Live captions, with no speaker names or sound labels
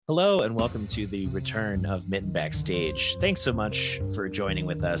Hello and welcome to the return of Mitten Backstage. Thanks so much for joining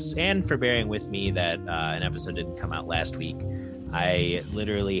with us and for bearing with me that an episode didn't come out last week. I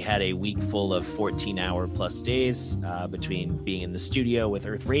literally had a week full of 14-hour plus days between being in the studio with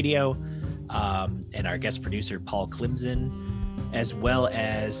Earth Radio and our guest producer, Paul Clemson, as well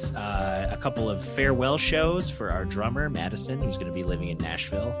as a couple of farewell shows for our drummer, Madison, who's going to be living in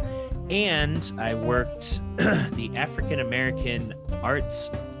Nashville. And I worked the African American Arts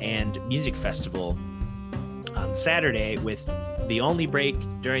and Music Festival on Saturday with the only break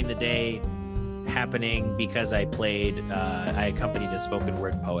during the day happening because I accompanied a spoken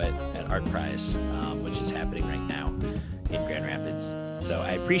word poet at Art Prize, which is happening right now in Grand Rapids. So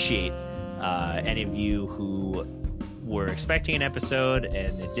I appreciate any of you who were expecting an episode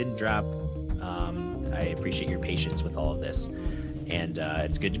and it didn't drop. I appreciate your patience with all of this. And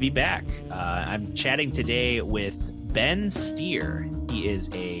it's good to be back. I'm chatting today with Ben Steer. He is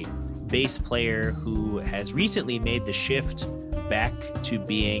a bass player who has recently made the shift back to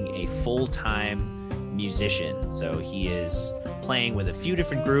being a full-time musician. So he is playing with a few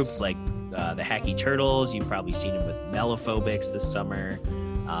different groups like the Hacky Turtles. You've probably seen him with Mellophobics this summer.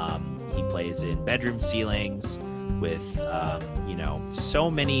 He plays in Bedroom Ceilings with,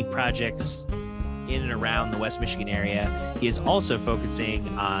 so many projects in and around the West Michigan area. He is also focusing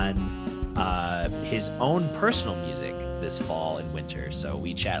on his own personal music this fall and winter. So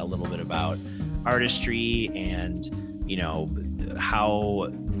we chat a little bit about artistry and, how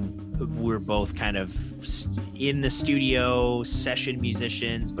we're both kind of in the studio session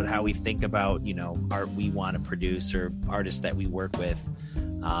musicians, but how we think about, art we want to produce or artists that we work with.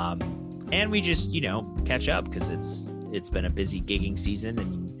 And we just, catch up because it's been a busy gigging season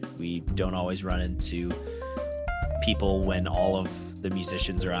and we don't always run into people when all of the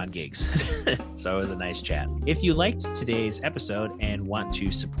musicians are on gigs. So it was a nice chat. If you liked today's episode and want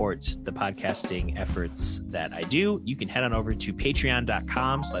to support the podcasting efforts that I do, you can head on over to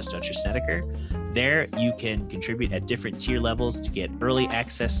patreon.com/DutcherSnedeker. There you can contribute at different tier levels to get early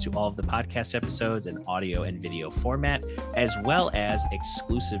access to all of the podcast episodes in audio and video format, as well as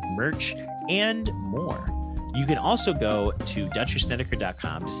exclusive merch and more. You can also go to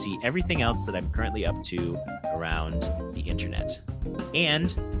DutcherSnedeker.com to see everything else that I'm currently up to around the internet.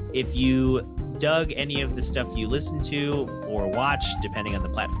 And if you dug any of the stuff you listen to or watch, depending on the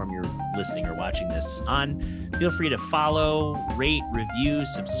platform you're listening or watching this on, feel free to follow, rate, review,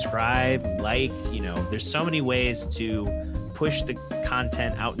 subscribe, like. There's so many ways to push the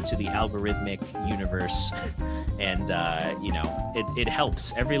content out into the algorithmic universe. And, it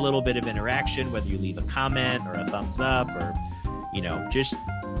helps. Every little bit of interaction, whether you leave a comment or a thumbs up or, just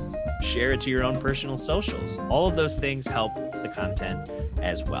share it to your own personal socials. All of those things help the content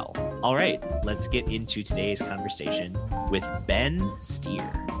as well. All right, let's get into today's conversation with Ben Steer.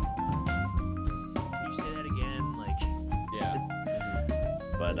 Can you say that again? Yeah.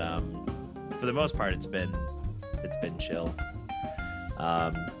 But for the most part, it's been chill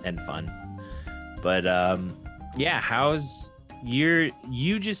and fun. But how's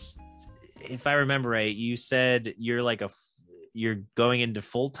you just, if I remember right, you said you're going into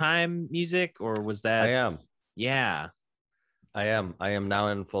full-time music, or was that? I am. Yeah. I am now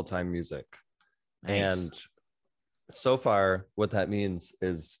in full-time music. Nice. And so far what that means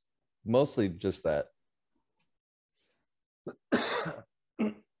is mostly just that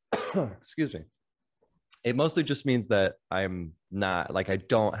excuse me. It mostly just means that I'm not, I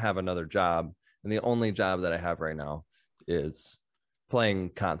don't have another job. And the only job that I have right now is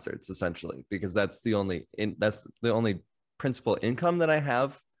playing concerts, essentially, because that's the only principal income that I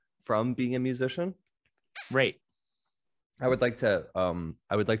have from being a musician. Right. I would like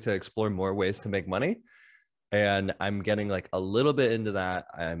to explore more ways to make money, and I'm getting a little bit into that.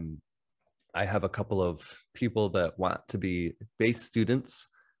 I have a couple of people that want to be bass students,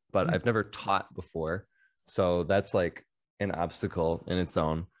 but I've never taught before. So that's an obstacle in its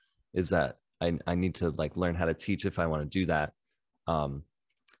own, is that I need to learn how to teach if I want to do that.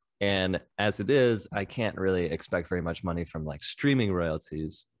 And as it is, I can't really expect very much money from streaming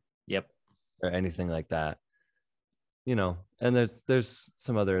royalties. Yep. Or anything like that. And there's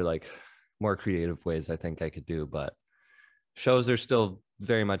some other more creative ways I think I could do, but shows are still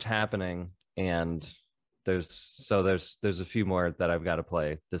very much happening, and there's a few more that I've got to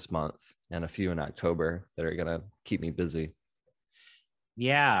play this month and a few in October that are gonna keep me busy.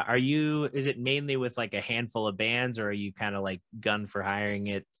 Yeah. Is it mainly with a handful of bands, or are you kind of gun for hiring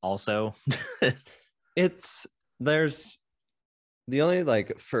it also? There's the only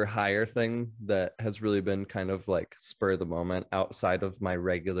for hire thing that has really been kind of spur of the moment outside of my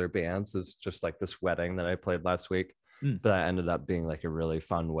regular bands is just this wedding that I played last week. but that ended up being like a really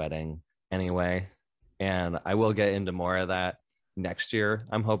fun wedding anyway. And I will get into more of that next year.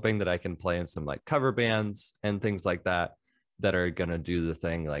 I'm hoping that I can play in some like cover bands and things like that are going to do the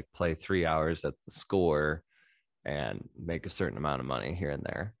thing, like play 3 hours at the score and make a certain amount of money here and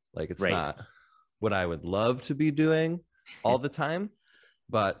there. Like it's not what I would love to be doing all the time,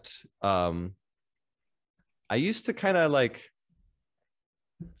 but I used to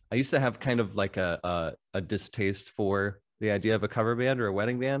have kind of like a distaste for the idea of a cover band or a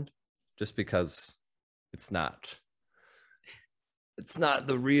wedding band, just because it's not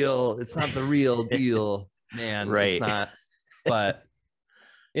the real deal, man. Right. It's not. But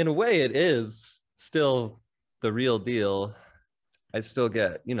in a way it is still the real deal. I still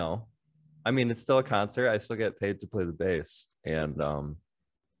get, I mean, it's still a concert. I still get paid to play the bass, and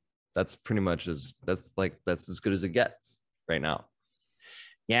that's pretty much that's as good as it gets right now.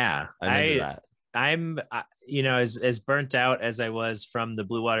 Yeah, I'm into that. I'm as burnt out as I was from the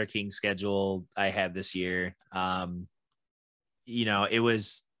Blue Water King schedule I had this year. It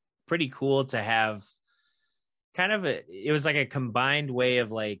was pretty cool to have kind of it was like a combined way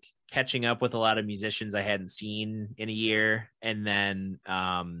of like catching up with a lot of musicians I hadn't seen in a year, and then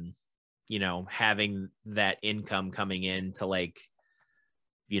having that income coming in to like,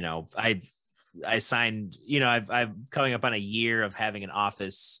 I signed, I'm coming up on a year of having an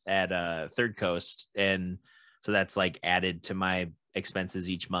office at Third Coast, and so that's like added to my expenses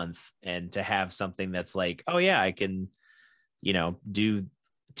each month. And to have something that's like, oh yeah, I can do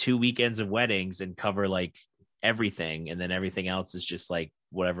 2 weekends of weddings and cover like everything, and then everything else is just like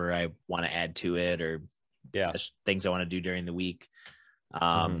whatever I want to add to it, or things I want to do during the week.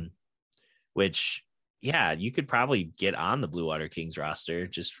 Which, yeah, you could probably get on the Blue Water Kings roster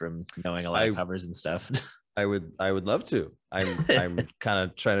just from knowing a lot of covers and stuff. I would love to. I'm kind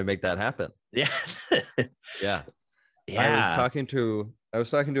of trying to make that happen. Yeah. Yeah. I was talking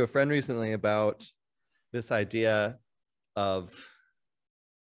to a friend recently about this idea of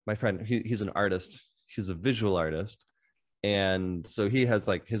my friend. He's an artist. He's a visual artist. And so he has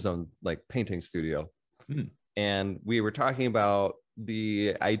like his own like painting studio. And we were talking about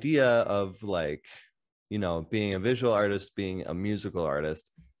the idea of like, being a visual artist, being a musical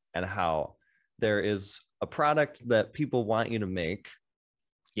artist, and how there is a product that people want you to make.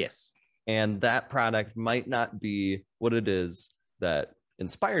 Yes. And that product might not be what it is that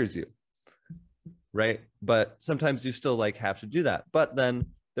inspires you. Right. But sometimes you still like have to do that. But then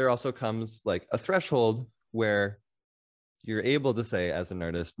there also comes like a threshold where you're able to say as an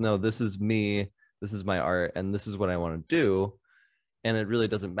artist, no, this is me, this is my art, and this is what I want to do. And it really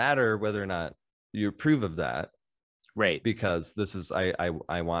doesn't matter whether or not you approve of that, right? Because this is I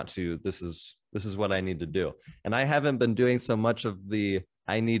want to, this is what I need to do. And I haven't been doing so much of the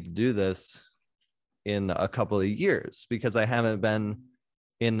I need to do this in a couple of years, because I haven't been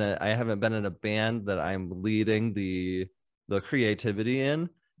in a band that I'm leading the creativity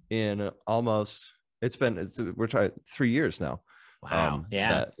in almost, we're trying 3 years now. Wow.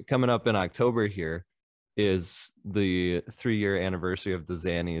 Yeah. Coming up in October here is the 3-year anniversary of the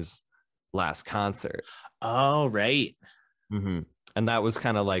Zannies' last concert. Oh, right. And that was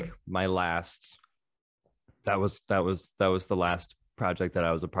kind of like my last, that was the last project that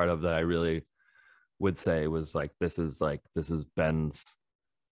I was a part of that I really would say was like, this is Ben's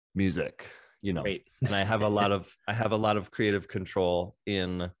music, Right. And I have a lot of creative control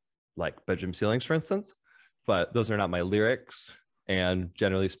in like bedroom ceilings, for instance, but those are not my lyrics, and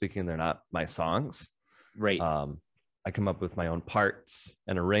generally speaking, they're not my songs. Right. I come up with my own parts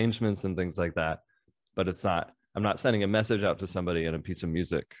and arrangements and things like that, but I'm not sending a message out to somebody in a piece of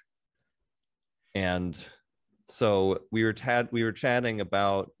music. And so we were chatting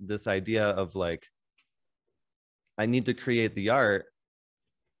about this idea of like, I need to create the art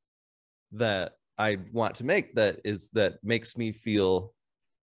that I want to make that makes me feel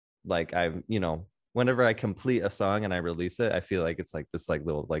like I'm, whenever I complete a song and I release it, I feel like it's like this like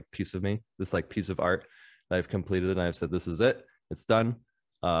little like piece of me, this like piece of art that I've completed, and I've said, this is it, it's done.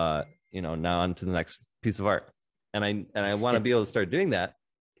 Now on to the next piece of art. And I want to be able to start doing that.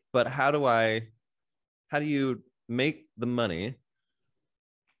 But how do you make the money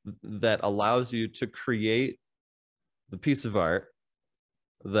that allows you to create the piece of art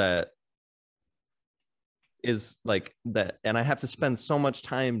that is like that, and I have to spend so much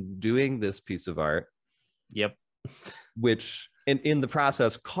time doing this piece of art, which in the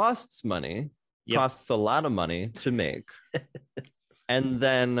process costs money, costs a lot of money to make. And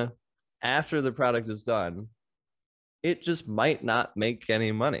then after the product is done, it just might not make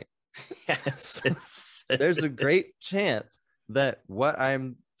any money. Yes. There's a great chance that what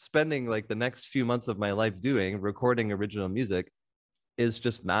I'm spending like the next few months of my life doing, recording original music, is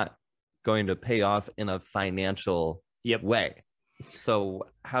just not going to pay off in a financial way. So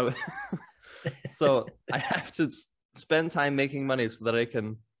how so I have to spend time making money so that I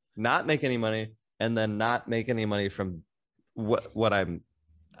can not make any money, and then not make any money from what I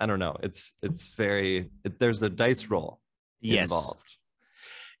don't know. It's there's a dice roll involved.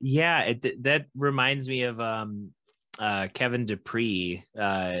 Yeah, that reminds me of Kevin Dupree.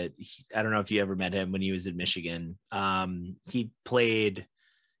 I don't know if you ever met him when he was in Michigan. He played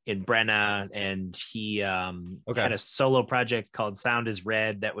in Brenna, and he had a solo project called Sound is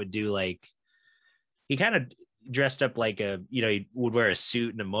Red that would do like, he kind of dressed up like he would wear a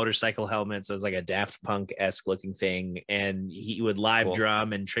suit and a motorcycle helmet, so it was like a Daft Punk-esque looking thing, and he would live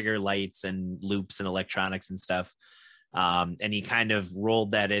drum and trigger lights and loops and electronics and stuff. And he kind of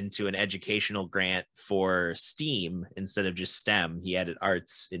rolled that into an educational grant for STEAM instead of just STEM. He added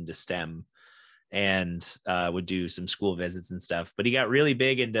arts into STEM, and would do some school visits and stuff. But he got really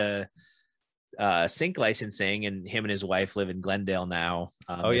big into sync licensing, and him and his wife live in Glendale now.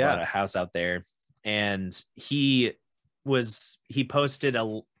 They bought a house out there, and he posted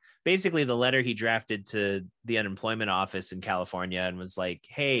basically the letter he drafted to the unemployment office in California, and was like,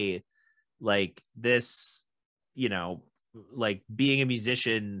 hey, like this, like being a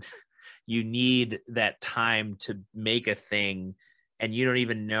musician, you need that time to make a thing, and you don't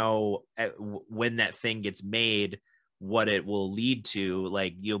even know when that thing gets made what it will lead to.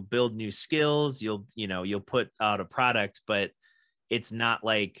 Like, you'll build new skills, you'll put out a product, but it's not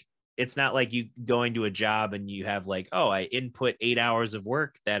like you going to a job and you have like, oh, I input 8 hours of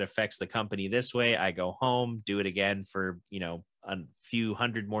work that affects the company this way, I go home, do it again for a few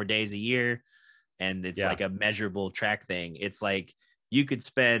hundred more days a year, and it's like a measurable track thing. It's like you could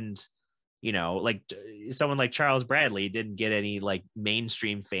spend, like someone like Charles Bradley didn't get any like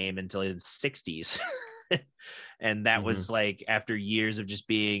mainstream fame until his 60s. And that was like after years of just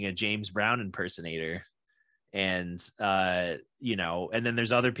being a James Brown impersonator. And and then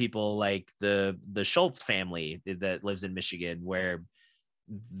there's other people like the Schultz family that lives in Michigan, where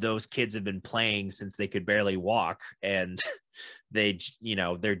those kids have been playing since they could barely walk, and they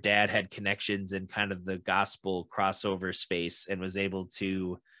their dad had connections in kind of the gospel crossover space and was able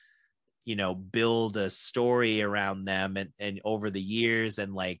to build a story around them, and over the years,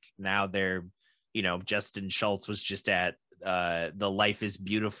 and like now they're Justin Schultz was just at the Life is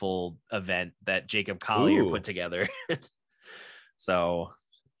Beautiful event that Jacob Collier put together. So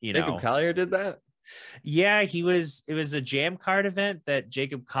Jacob Collier did that? Yeah, it was a jam card event that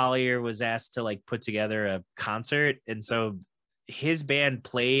Jacob Collier was asked to like put together a concert, and so his band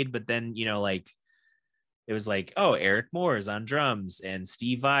played, but then like it was like, oh, Eric Moore is on drums, and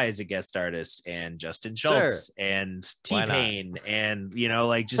Steve Vai is a guest artist, and Justin Schultz and T-Pain, and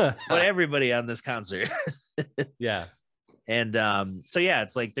like just put everybody on this concert. Yeah. And so yeah,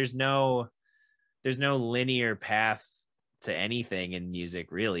 it's like there's no linear path to anything in music,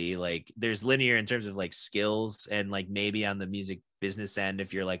 really. Like there's linear in terms of like skills, and like maybe on the music business end,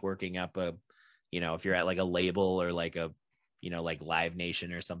 if you're like working up a if you're at like a label or like a like Live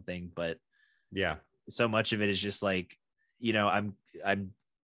Nation or something. But yeah, so much of it is just like I'm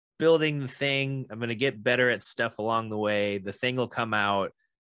building the thing, I'm gonna get better at stuff along the way, the thing will come out,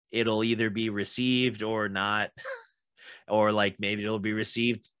 it'll either be received or not. Or like maybe it'll be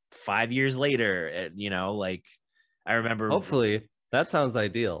received 5 years later. Like I remember. Hopefully that sounds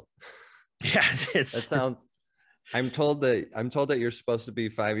ideal. Yeah, that sounds. I'm told that you're supposed to be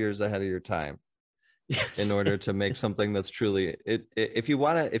 5 years ahead of your time in order to make something that's truly it. If you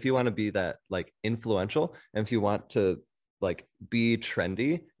want to be that like influential, and if you want to like be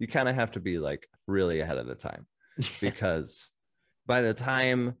trendy, you kind of have to be like really ahead of the time, because by the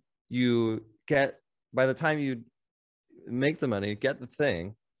time you make the money, get the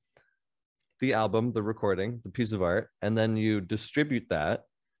thing, the album, the recording, the piece of art, and then you distribute that,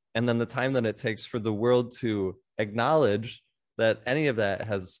 and then the time that it takes for the world to acknowledge that any of that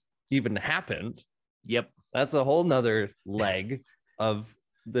has even happened, that's a whole nother leg of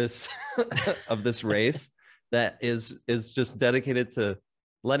this of this race that is just dedicated to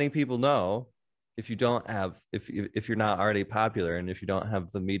letting people know, if you're not already popular, and if you don't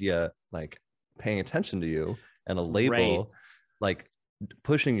have the media like paying attention to you, and a label like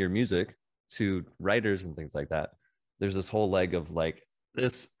pushing your music to writers and things like that, there's this whole leg of like,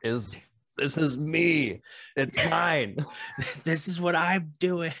 this is me, it's mine. This is what I'm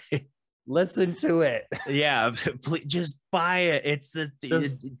doing. Listen to it. Yeah, please just buy it.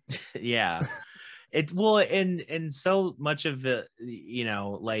 Yeah. It will, and so much of the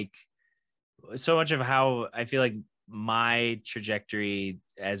like so much of how I feel like my trajectory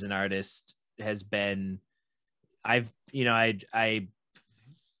as an artist has been, I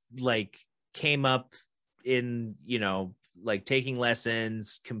like came up in, like taking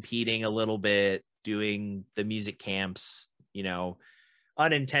lessons, competing a little bit, doing the music camps,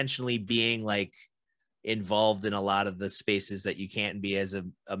 unintentionally being like involved in a lot of the spaces that you can't be as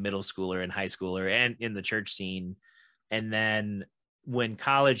a middle schooler and high schooler, and in the church scene. And then when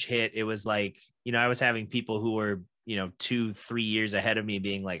college hit, it was like, I was having people who were, 2-3 years ahead of me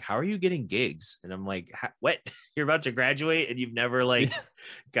being like, how are you getting gigs? And I'm like, what? You're about to graduate and you've never like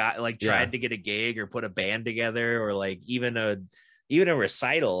got like tried to get a gig or put a band together, or like even a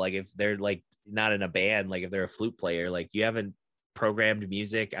recital. Like if they're like not in a band, like if they're a flute player, like you haven't programmed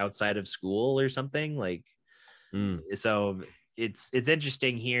music outside of school or something. Like so it's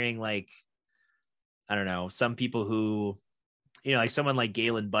interesting hearing, like, I don't know, some people who, like someone like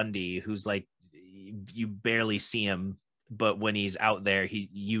Galen Bundy, who's like, you barely see him, but when he's out there,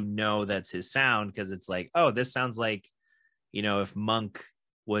 that's his sound, because it's like, oh, this sounds like, if Monk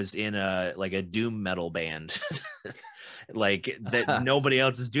was in a doom metal band. Like that, nobody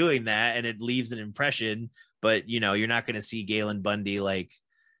else is doing that, and it leaves an impression. But you're not going to see Galen Bundy like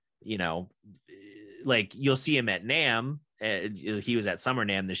you'll see him at NAMM. He was at Summer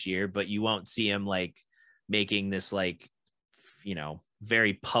NAMM this year, but you won't see him like making this like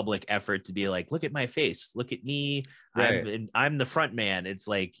very public effort to be like, look at my face, look at me, right. I'm the front man. It's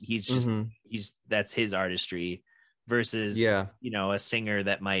like he's just that's his artistry, versus a singer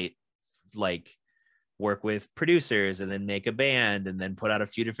that might like work with producers and then make a band and then put out a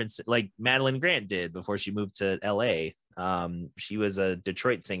few different, like Madeline Grant did before she moved to LA. She was a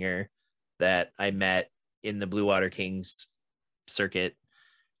Detroit singer that I met in the Blue Water Kings circuit,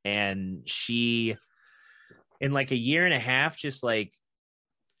 and she, in like a year and a half, just like,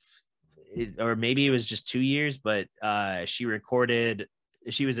 or maybe it was just 2 years, but she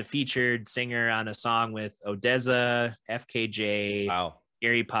was a featured singer on a song with Odessa, FKJ, wow,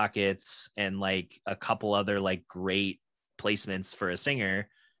 Gary Pockets, and like a couple other like great placements for a singer.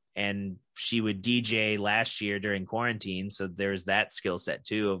 And she would DJ last year during quarantine, so there's that skill set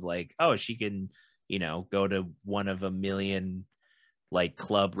too, of like, oh, she can go to one of a million like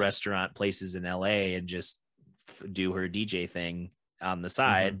club restaurant places in LA and just do her DJ thing on the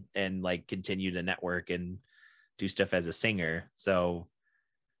side and like continue to network and do stuff as a singer. So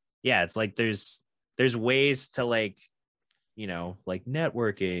yeah, it's like there's ways to like like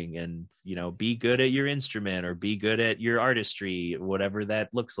networking and be good at your instrument or be good at your artistry, whatever that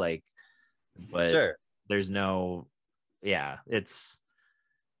looks like. But there's no, it's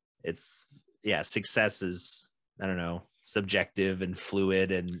success is, I don't know, subjective and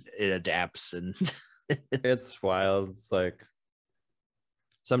fluid, and it adapts, and it's wild. It's like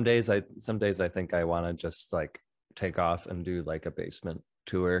some days I think I want to just like take off and do like a basement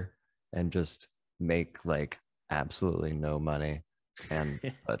tour and just make like absolutely no money, and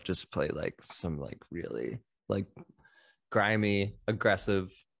but just play like some like really like grimy,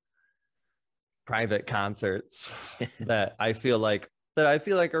 aggressive private concerts that I feel like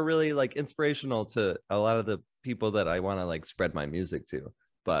are really like inspirational to a lot of the people that I want to like spread my music to.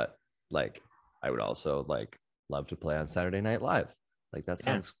 But like I would also like love to play on Saturday Night Live. Like that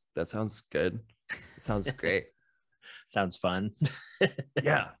sounds good. It sounds great. Sounds fun.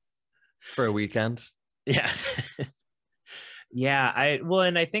 Yeah. For a weekend. Yeah. Yeah.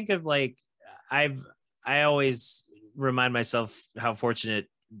 And I think of like, I always remind myself how fortunate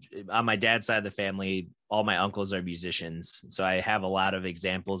on my dad's side of the family, all my uncles are musicians. So I have a lot of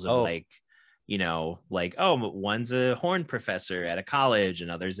examples of like, one's a horn professor at a college,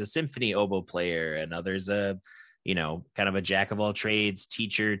 another's a symphony oboe player, another's a, kind of a jack of all trades,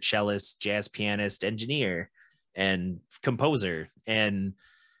 teacher, cellist, jazz pianist, engineer, and composer. And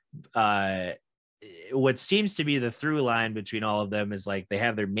what seems to be the through line between all of them is like they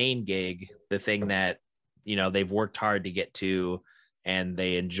have their main gig, the thing that they've worked hard to get to, and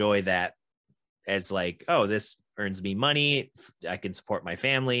they enjoy that as like, oh, this earns me money, I can support my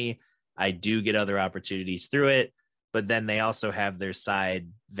family, I do get other opportunities through it. But then they also have their side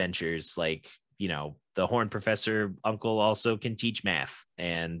ventures, like the horn professor uncle also can teach math,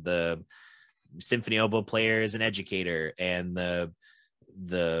 and the symphony oboe player is an educator, and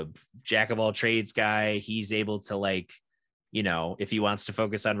the jack of all trades guy, he's able to like, if he wants to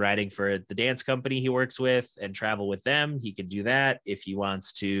focus on writing for the dance company he works with and travel with them, he can do that. If he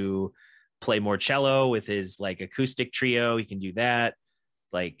wants to play more cello with his like acoustic trio, he can do that.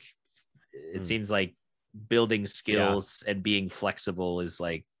 Like it seems like building skills and being flexible is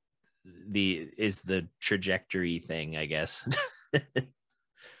like the trajectory thing, I guess.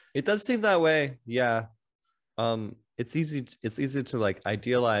 It does seem that way. Yeah. it's easy to like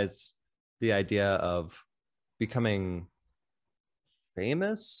idealize the idea of becoming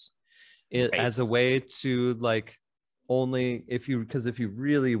famous Right. as a way to like only if you because if you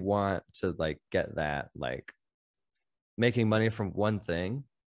really want to like get that like making money from one thing,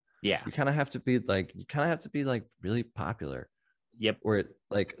 Yeah. you kind of have to be like really popular Yep. or it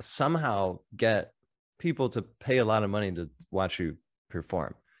like somehow get people to pay a lot of money to watch you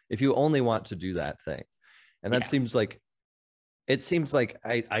perform if you only want to do that thing. And that Yeah. seems like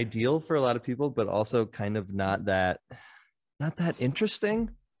ideal for a lot of people, but also kind of not that interesting,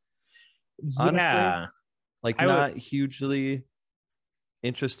 honestly. Yeah. Like I would. not hugely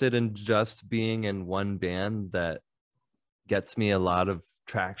interested in just being in one band that gets me a lot of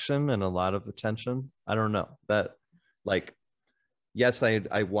traction and a lot of attention. I don't know. That like yes,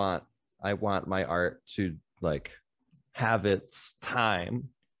 I want my art to like have its time.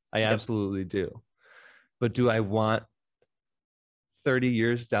 I Yep. absolutely do. But do I want 30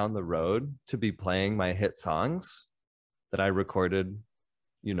 years down the road to be playing my hit songs that I recorded,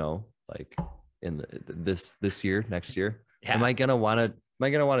 like in this year, next year? Yeah. Am I gonna want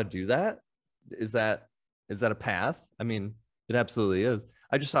to do that? Is that a path? I mean, it absolutely is.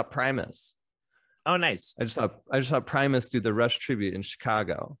 I just saw Primus. Oh, nice. I just saw Primus do the Rush tribute in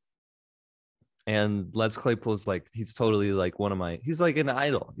Chicago. And Les Claypool's like he's totally like he's like an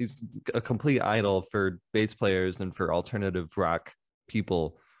idol. He's a complete idol for bass players and for alternative rock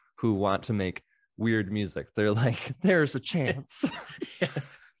people who want to make weird music. They're like, there's a chance.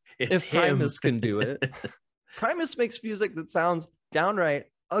 It's If him. Primus can do it. Primus makes music that sounds downright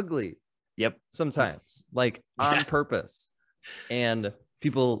ugly Yep. sometimes, like on Yeah. purpose. And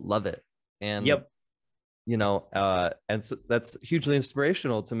people love it. And Yep. and so that's hugely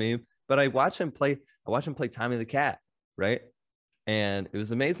inspirational to me. But I watch him play Tommy the Cat, right? And it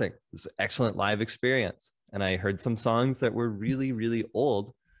was amazing. It was an excellent live experience. And I heard some songs that were really, really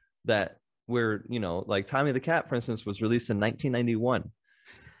old that were, like Tommy the Cat, for instance, was released in 1991.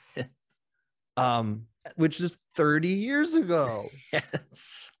 Which is 30 years ago.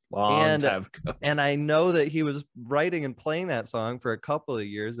 Yes. Long And time ago. and I know that he was writing and playing that song for a couple of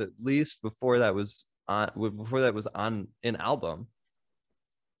years at least before that was on an album.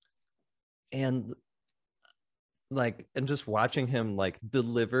 And like and just watching him like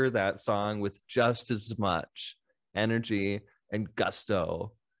deliver that song with just as much energy and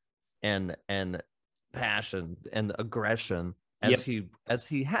gusto and passion and aggression Yep. as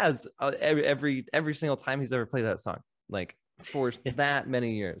he has every single time he's ever played that song, like for that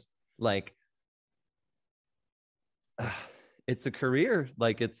many years. Like it's a career.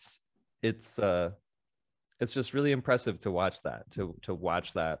 Like it's just really impressive to watch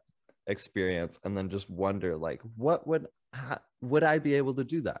that experience and then just wonder like would I be able to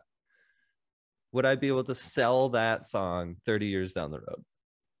do that? Would I be able to sell that song 30 years down the road?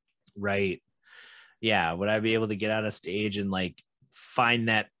 Right. Yeah. Would I be able to get on a stage and like find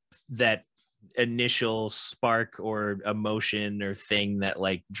that initial spark or emotion or thing that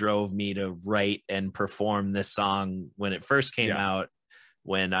like drove me to write and perform this song when it first came out,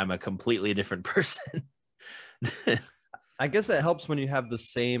 when I'm a completely different person? I guess that helps when you have the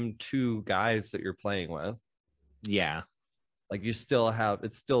same two guys that you're playing with. Yeah. Like it's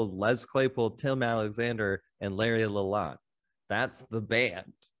still Les Claypool, Tim Alexander, and Larry Lalonde. That's the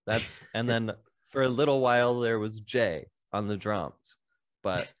band. And then for a little while there was Jay on the drums,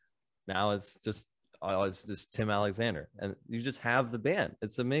 but now it's just Tim Alexander, and you just have the band.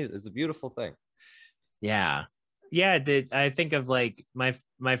 It's amazing. It's a beautiful thing. Yeah. Yeah. I think of like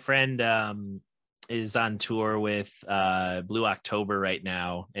my friend is on tour with Blue October right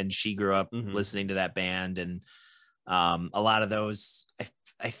now, and she grew up listening to that band, and a lot of those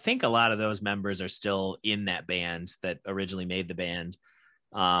I think a lot of those members are still in that band that originally made the band.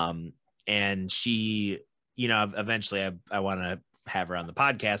 And she, eventually I want to have her on the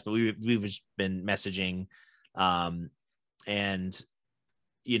podcast, but we've just been messaging. And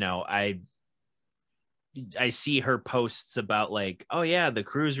I see her posts about like, oh yeah, the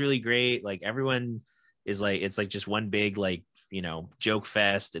crew's really great. Like everyone is like, it's like just one big, like, joke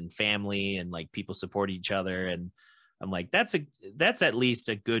fest and family, and like people support each other. And I'm like, that's at least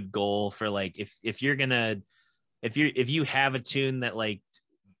a good goal for like, if you have a tune that like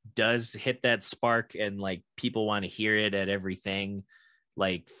does hit that spark and like people want to hear it at everything,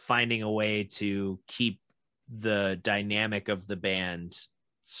 like finding a way to keep the dynamic of the band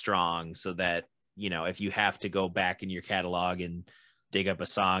strong so that, if you have to go back in your catalog and dig up a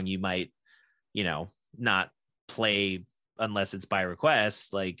song, you might, not play unless it's by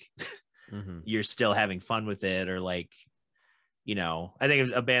request, like you're still having fun with it. Or like, I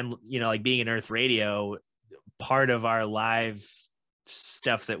think a band, like being in Earth Radio, part of our live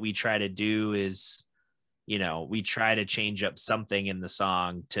stuff that we try to do is, you know, we try to change up something in the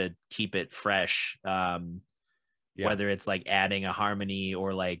song to keep it fresh. Whether it's like adding a harmony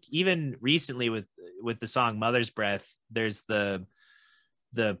or like even recently with the song Mother's Breath, there's the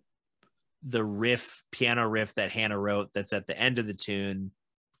piano riff that Hannah wrote that's at the end of the tune,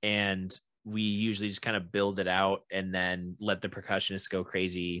 and we usually just kind of build it out and then let the percussionists go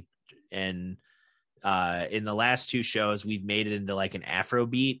crazy. And in the last two shows we've made it into like an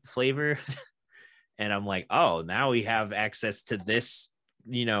Afrobeat flavor. And I'm like, oh, now we have access to this,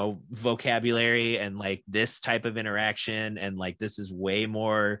 you know, vocabulary and like this type of interaction, and like this is way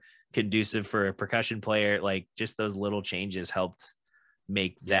more conducive for a percussion player. Like just those little changes helped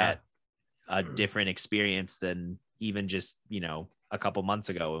make that a different experience than even just, you know, a couple months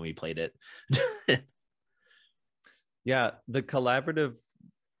ago when we played it. Yeah, the collaborative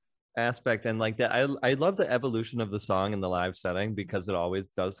aspect and like that, I love the evolution of the song in the live setting, because it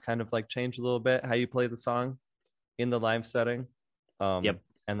always does kind of like change a little bit how you play the song in the live setting. Yep.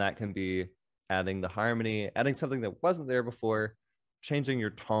 And that can be adding the harmony, adding something that wasn't there before, changing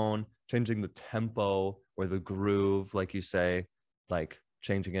your tone, changing the tempo or the groove, like you say, like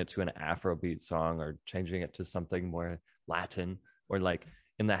changing it to an Afrobeat song or changing it to something more Latin, or like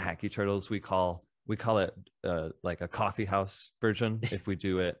in the Hacky Turtles, we call it like a coffee house version. If we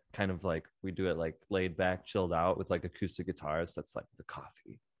do it kind of like, we do it like laid back, chilled out with like acoustic guitars, that's like the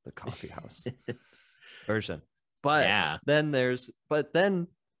coffee house version. But then,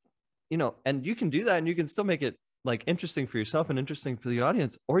 you know, and you can do that and you can still make it like interesting for yourself and interesting for the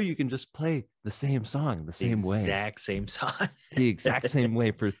audience, or you can just play the same song the same way, the exact same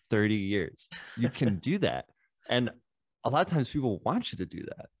way for 30 years. You can do that. And a lot of times people want you to do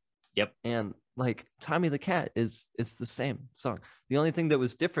that. Yep. And like Tommy the Cat is the same song. The only thing that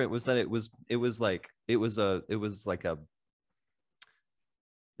was different was that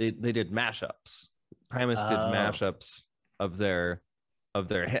they did mashups. Primus did mashups of their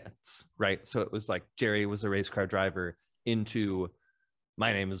hits, right? So it was like Jerry Was a Race Car Driver into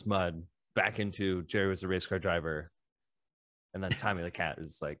My Name Is Mud, back into Jerry Was a Race Car Driver, and then Tommy the Cat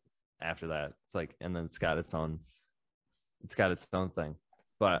is like after that. It's like, and then it's got its own thing.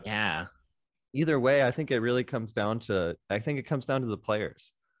 But yeah, either way, I think it comes down to the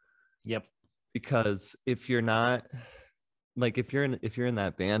players. Yep. Because if you're not like, if you're in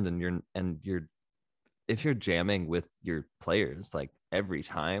that band and if you're jamming with your players like every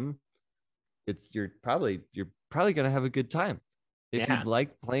time, you're probably gonna have a good time. If you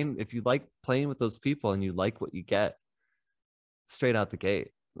like playing with those people and you like what you get straight out the gate,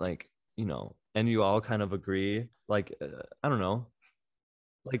 like, you know, and you all kind of agree, like, I don't know,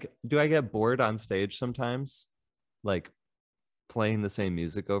 like, do I get bored on stage sometimes, like playing the same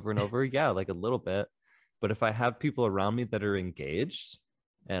music over and over? Yeah, like a little bit. But if I have people around me that are engaged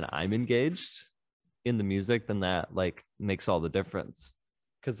and I'm engaged in the music, then that like makes all the difference.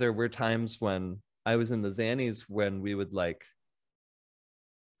 Because there were times when I was in the Xannies when we would,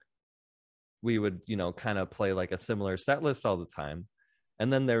 you know, kind of play like a similar set list all the time.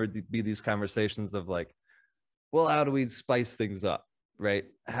 And then there would be these conversations of like, well, how do we spice things up, right?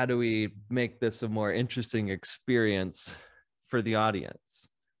 How do we make this a more interesting experience for the audience?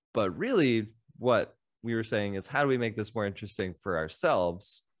 But really what we were saying is, how do we make this more interesting for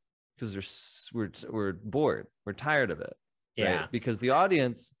ourselves? Because we're bored, we're tired of it, right? Because the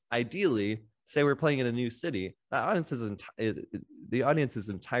audience, ideally, say we're playing in a new city, the audience is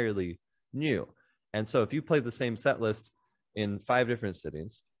entirely new. And so if you play the same set list in 5 different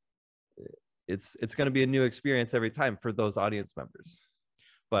cities, it's going to be a new experience every time for those audience members.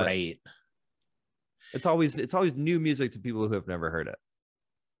 But it's always new music to people who have never heard it.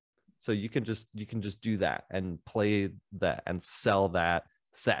 So you can just do that and play that and sell that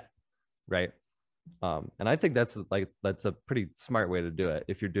set, right? And I think that's a pretty smart way to do it.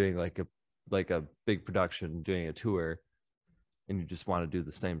 If you're doing like a big production, doing a tour, and you just want to do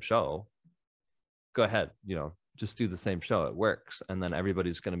the same show, go ahead, you know, just do the same show. It works. And then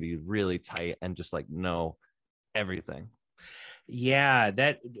everybody's going to be really tight and just like know everything. Yeah,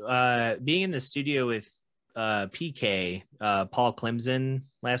 that being in the studio with PK, Paul Clemson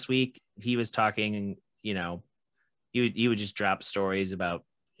last week, he was talking, and you know, he would just drop stories about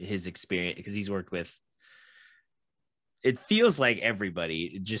his experience, because he's worked with, it feels like everybody.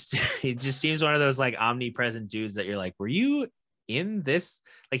 It just seems one of those like omnipresent dudes that you're like, were you in this?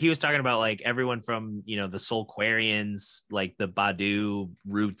 Like he was talking about like everyone from, you know, the Soulquarians, like the Badu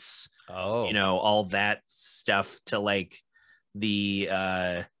roots, you know, all that stuff, to like the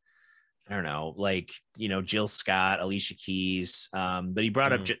I don't know, like, Jill Scott, Alicia Keys. But he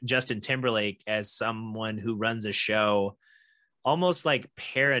brought up Justin Timberlake as someone who runs a show almost like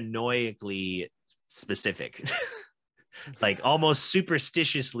paranoidically specific, like almost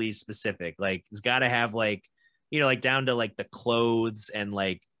superstitiously specific. Like it's got to have like, like down to like the clothes and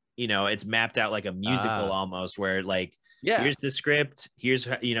like, it's mapped out like a musical almost, where like, here's the script, here's,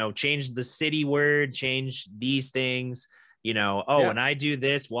 change the city word, change these things, when I do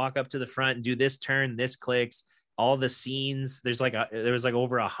this, walk up to the front and do this turn, this clicks, all the scenes. There was like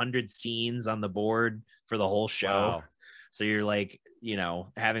over 100 scenes on the board for the whole show. Wow. So you're like,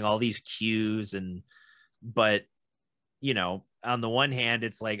 having all these cues but on the one hand,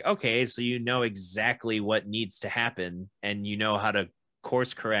 it's like, okay, so exactly what needs to happen and how to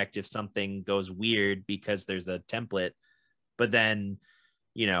course correct if something goes weird because there's a template. But then,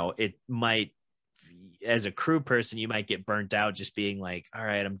 it might, as a crew person, you might get burnt out just being like, all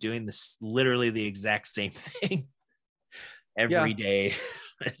right, I'm doing this literally the exact same thing every day.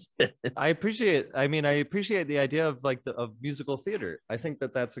 I appreciate the idea of like of musical theater. I think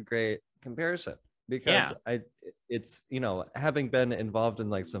that that's a great comparison because it's having been involved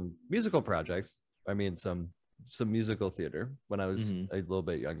in like some musical projects, some musical theater when I was a little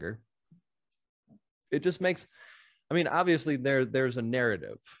bit younger. It just makes, obviously there's a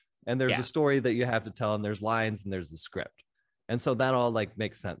narrative and there's a story that you have to tell, and there's lines and there's the script. And so that all like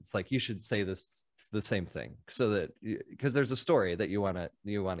makes sense. Like you should say the same thing so that, because there's a story that you want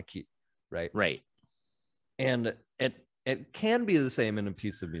to keep, right? Right. And it can be the same in a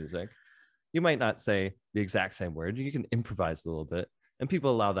piece of music. You might not say the exact same word. You can improvise a little bit, and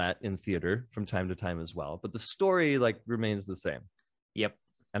people allow that in theater from time to time as well. But the story like remains the same. Yep.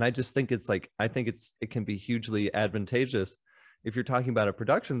 And I just think it can be hugely advantageous if you're talking about a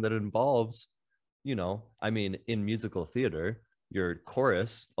production that involves, in musical theater, your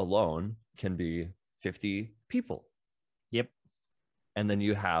chorus alone can be 50 people. Yep. And then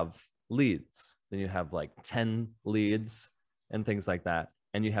you have leads. Then you have like 10 leads and things like that.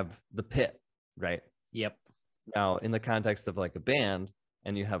 And you have the pit, right? Yep. Now, in the context of like a band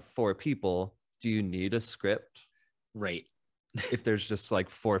and you have 4 people, do you need a script? Right. If there's just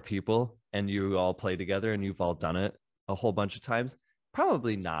like 4 people and you all play together and you've all done it a whole bunch of times,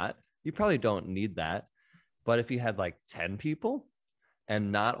 probably not. You probably don't need that. But if you had like 10 people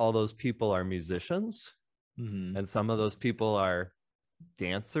and not all those people are musicians, and some of those people are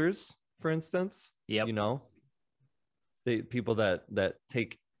dancers, for instance, the people that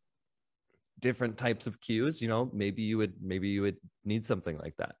take different types of cues, maybe you would need something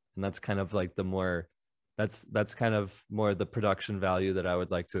like that. And that's kind of like that's kind of more the production value that I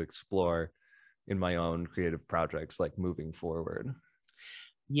would like to explore in my own creative projects, like moving forward.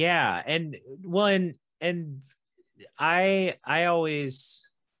 Yeah. And I always,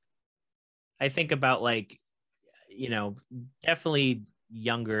 I think about like, definitely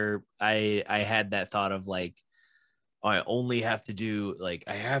younger, I had that thought of like, I only have to do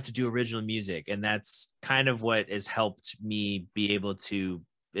I have to do original music. And that's kind of what has helped me be able to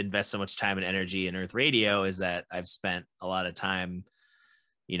invest so much time and energy in Earth Radio, is that I've spent a lot of time,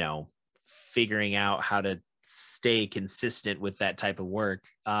 figuring out how to stay consistent with that type of work.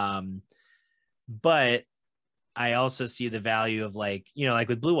 But I also see the value of like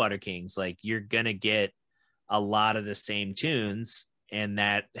with Blue Water Kings, like you're going to get a lot of the same tunes, and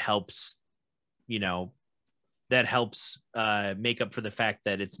that helps, make up for the fact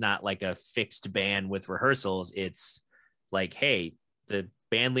that it's not like a fixed band with rehearsals. It's like, hey, the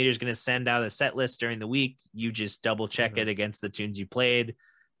band leader is going to send out a set list during the week. You just double check it against the tunes you played,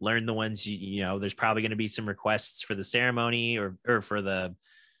 learn the ones there's probably going to be some requests for the ceremony or for the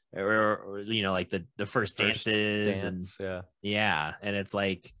like the first dances dance, and and it's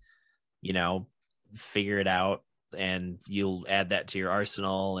like, figure it out and you'll add that to your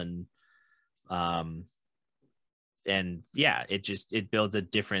arsenal. And it builds a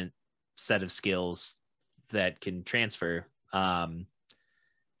different set of skills that can transfer.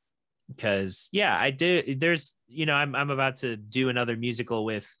 Because there's I'm about to do another musical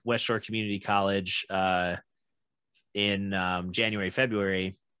with West Shore Community College in January,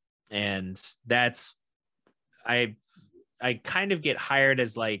 February, and that's I kind of get hired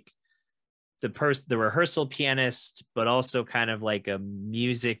as like the rehearsal pianist, but also kind of like a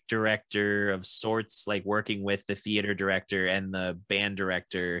music director of sorts, like working with the theater director and the band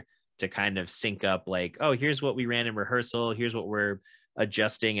director to kind of sync up like, oh, here's what we ran in rehearsal, here's what we're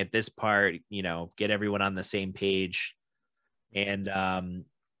adjusting at this part, get everyone on the same page. And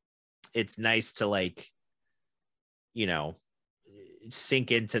it's nice to like,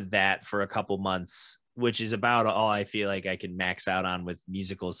 sink into that for a couple months which is about all I feel like I can max out on with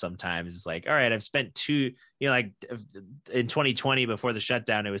musicals sometimes. It's like, all right, I've spent like in 2020 before the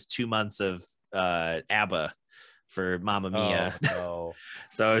shutdown, it was 2 months of ABBA for Mamma Mia. Oh, no.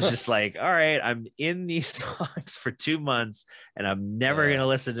 So it's just like, all right, I'm in these songs for 2 months and I'm never going to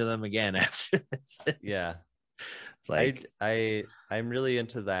listen to them again after this. Yeah. Like, I'm really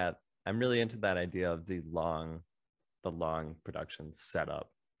into that. I'm really into that idea of the long production setup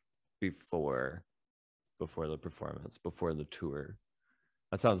before the performance, before the tour.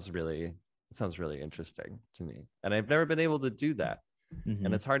 That sounds really interesting to me. And I've never been able to do that. mm-hmm.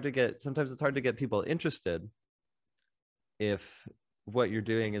 And sometimes it's hard to get people interested if what you're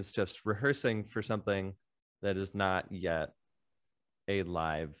doing is just rehearsing for something that is not yet a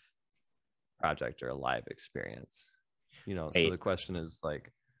live project or a live experience. So the question is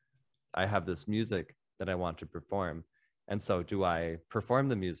like, I have this music that I want to perform. And so do I perform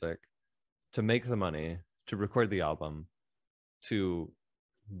the music to make the money, to record the album, to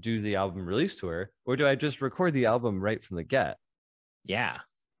do the album release tour, or do I just record the album right from the get? Yeah.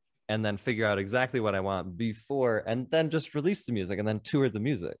 And then figure out exactly what I want before, and then just release the music and then tour the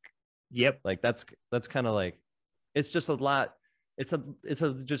music. Yep. Like that's kind of like, it's just a lot. It's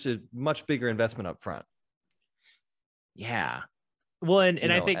just a much bigger investment up front. Yeah. Well,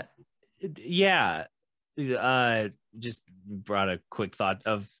 and I think, yeah, just brought a quick thought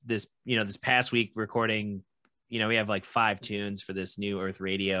of this, this past week recording, we have like 5 tunes for this new Earth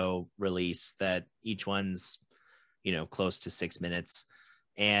Radio release that each one's, close to 6 minutes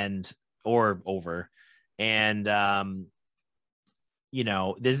or over. And, this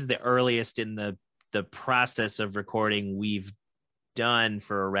is the earliest in the process of recording we've done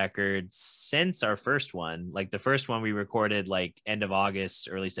for a record since our first one. Like the first one we recorded like end of August,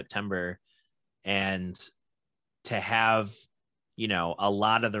 early September, and to have a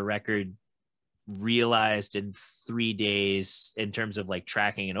lot of the record realized in 3 days in terms of like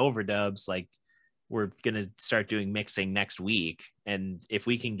tracking and overdubs, like we're gonna start doing mixing next week. And if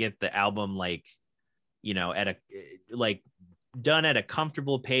we can get the album like at a like done at a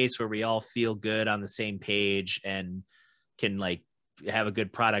comfortable pace where we all feel good on the same page and can like have a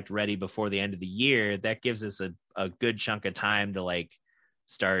good product ready before the end of the year, that gives us a good chunk of time to like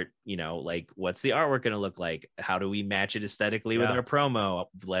start, like what's the artwork going to look like? How do we match it aesthetically with our promo?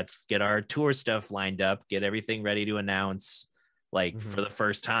 Let's get our tour stuff lined up, get everything ready to announce like for the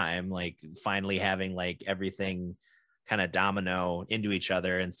first time, like finally having like everything kind of domino into each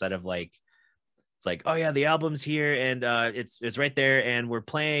other instead of like, it's like, oh yeah, the album's here and it's right there and we're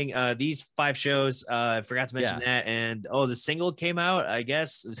playing these 5 shows. I forgot to mention that. And the single came out, I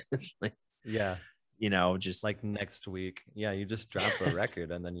guess. Like, yeah, just like next week. Yeah, you just drop a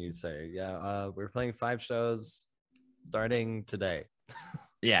record and then you say, yeah, we're playing 5 shows starting today.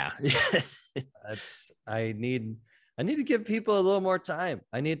 Yeah. I need to give people a little more time.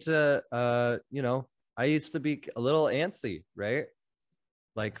 I need to I used to be a little antsy, right?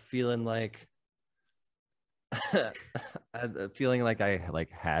 Like feeling like feeling like I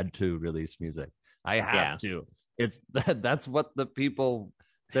like had to release music. I have to. It's that's what the people,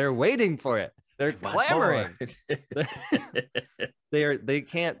 they're waiting for it. They're clamoring. They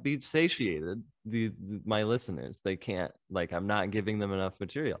can't be satiated. My listeners, they can't, like, I'm not giving them enough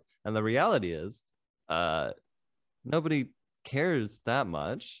material. And the reality is, nobody cares that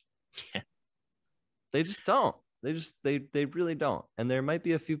much. They just don't. They really don't. And there might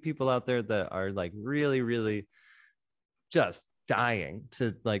be a few people out there that are like really, really just dying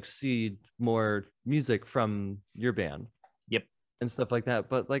to like see more music from your band. Yep. And stuff like that.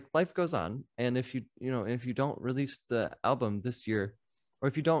 But like life goes on. And if you don't release the album this year, or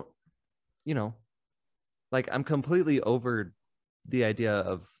if you don't, like, I'm completely over the idea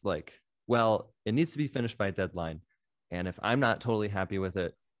of like, well, it needs to be finished by a deadline. And if I'm not totally happy with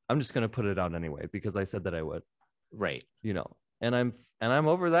it, I'm just going to put it out anyway, because I said that I would. Right. And I'm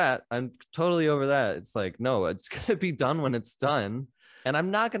over that. I'm totally over that. It's like, no, it's going to be done when it's done. And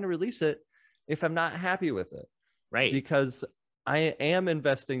I'm not going to release it if I'm not happy with it. Right. Because I am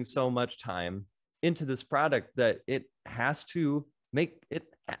investing so much time into this product that it has to make it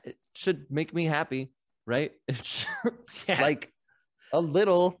should make me happy, right? It should, like a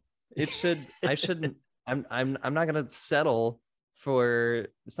little, it should, I shouldn't, I'm not going to settle for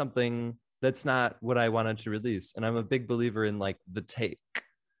something that's not what I wanted to release. And I'm a big believer in like the take.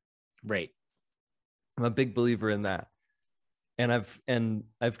 Right. I'm a big believer in that. And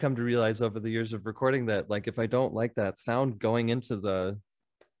I've come to realize over the years of recording that, like, if I don't like that sound going into the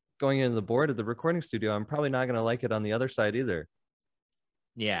board of the recording studio, I'm probably not going to like it on the other side either.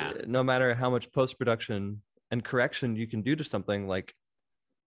 Yeah. No matter how much post-production and correction you can do to something, like,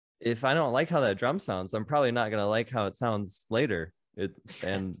 if I don't like how that drum sounds, I'm probably not going to like how it sounds later.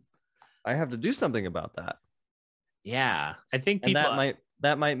 And I have to do something about that. Yeah, I think And people.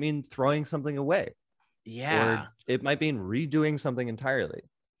 that might mean throwing something away, Yeah, or it might mean redoing something entirely,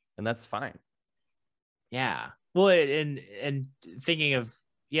 and that's fine. yeah. Well, and thinking of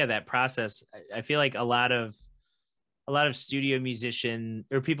that process, I feel like a lot of studio musician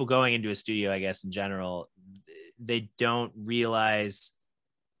or people going into a studio, I guess in general, they don't realize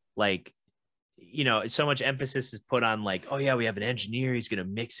like so much emphasis is put on like, oh yeah, we have an engineer, he's gonna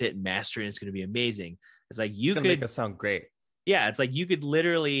mix it and master it, and it's gonna be amazing. It's like It's you going to make could us sound great. yeah, it's like you could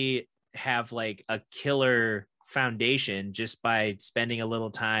literally have like a killer foundation just by spending a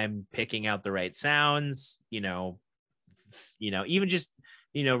little time picking out the right sounds, even just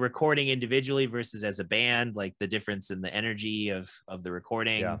recording individually versus as a band, like the difference in the energy of the Yeah.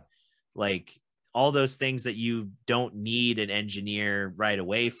 recording, like all those things that you don't need an engineer right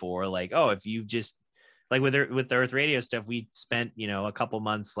away for. Like, oh, if you just like with the Earth Radio stuff, we spent a couple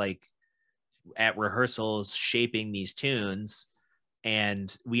months like at rehearsals shaping these tunes,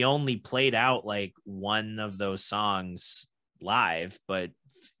 and we only played out like one of those songs live, but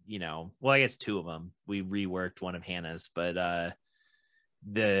well, I guess two of them we reworked, one of Hannah's, but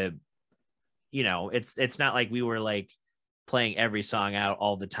the it's not like we were like playing every song out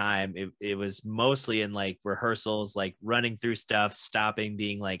all the time. It was mostly in like rehearsals, like running through stuff, stopping,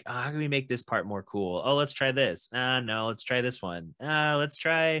 being like, oh, how can we make this part more cool? Oh, let's try this. No, let's try this one. Let's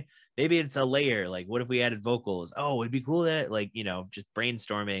try, maybe it's a layer. Like, what if we added vocals? Oh, it'd be cool that like, just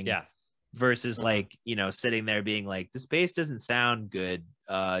brainstorming Yeah. versus Mhm. like, sitting there being like, this bass doesn't sound good.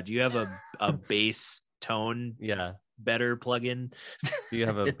 Do you have a bass tone Yeah. better plugin? Do you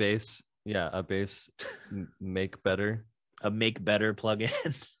have a bass? Yeah, a bass make better, A make better plugin?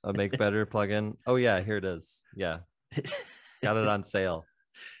 a make better plugin. Oh yeah, here it is. Yeah, got it on sale.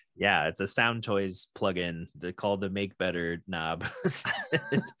 Yeah, it's a Sound Toys plugin called the Make Better knob.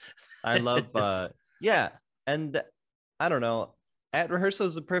 I love yeah, and I don't know, at rehearsal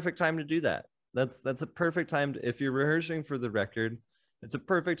is the perfect time to do that. That's a perfect time to, if you're rehearsing for the record, it's a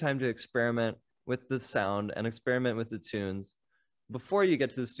perfect time to experiment with the sound and experiment with the tunes before you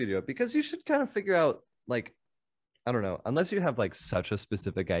get to the studio, because you should kind of figure out, like, I don't know, unless you have like such a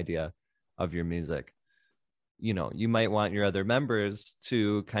specific idea of your music, you might want your other members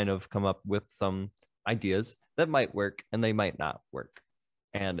to kind of come up with some ideas that might work and they might not work.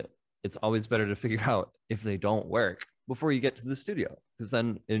 And it's always better to figure out if they don't work before you get to the studio, because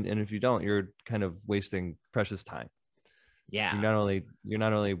then, and if you don't, you're kind of wasting precious time. Yeah, You're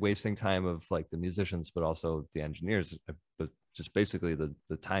not only wasting time of like the musicians, but also the engineers, but just basically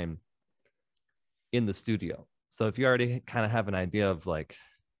the time in the studio. So if you already kind of have an idea of like,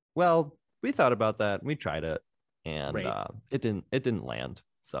 well, we thought about that and we tried it, and right. it didn't land,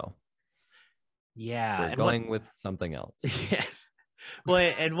 so Yeah, we're and what? going with something else. Yeah. Well,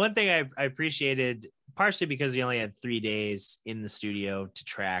 and one thing I appreciated, partially because we only had 3 days in the studio to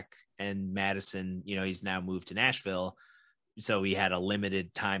track, and Madison, he's now moved to Nashville, so we had a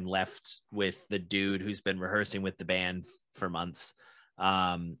limited time left with the dude who's been rehearsing with the band for months.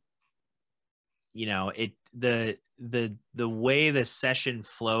 Um, it the way the session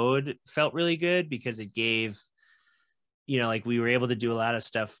flowed felt really good because it gave, like we were able to do a lot of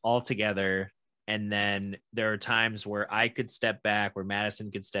stuff all together. And then there are times where I could step back, where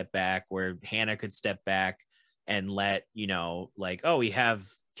Madison could step back, where Hannah could step back and let, like, oh, we have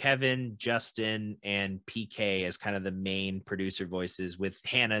Kevin, Justin, and PK as kind of the main producer voices, with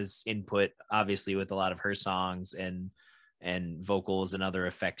Hannah's input, obviously, with a lot of her songs and vocals and other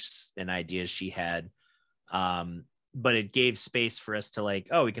effects and ideas she had. But it gave space for us to like,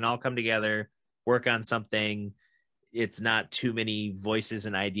 oh, we can all come together, work on something. It's not too many voices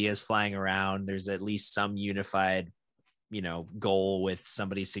and ideas flying around. There's at least some unified, goal with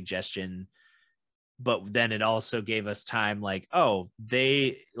somebody's suggestion. But then it also gave us time, like, oh,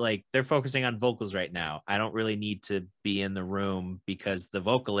 they're focusing on vocals right now. I don't really need to be in the room because the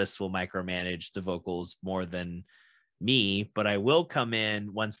vocalists will micromanage the vocals more than me, but I will come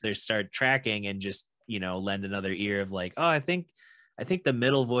in once they start tracking and just, lend another ear of like, oh, I think the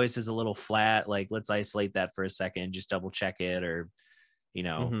middle voice is a little flat. Like, let's isolate that for a second and just double check it. Or, you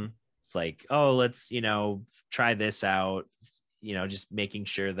know, Mm-hmm. it's like, oh, let's, try this out, just making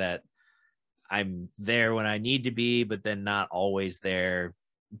sure that I'm there when I need to be, but then not always there,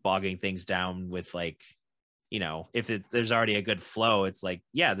 bogging things down with like, if there's already a good flow, it's like,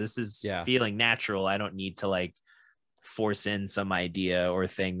 yeah, this is Yeah, feeling natural. I don't need to like force in some idea or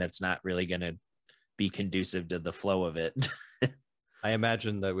thing that's not really going to be conducive to the flow of it. I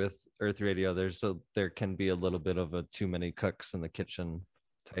imagine that with Earth Radio, there can be a little bit of a too many cooks in the kitchen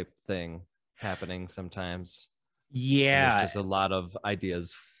type thing happening sometimes. And there's Yeah. just a lot of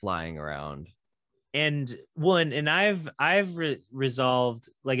ideas flying around. And resolved,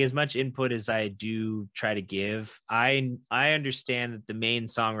 like, as much input as I do try to give, I understand that the main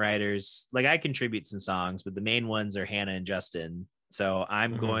songwriters, like, I contribute some songs, but the main ones are Hannah and Justin. So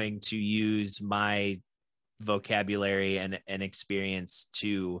I'm Mm-hmm. going to use my vocabulary and experience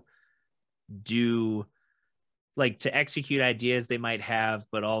to do, like, to execute ideas they might have,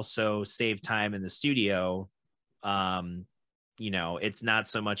 but also save time in the studio. um it's not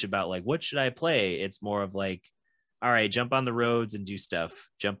so much about, like, what should I play. It's more of like, all right, jump on the Rhodes and do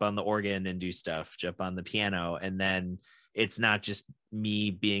stuff, jump on the organ and do stuff, jump on the piano. And then it's not just me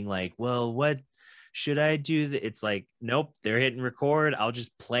being like, well, what should I do? It's like, nope, they're hitting record, I'll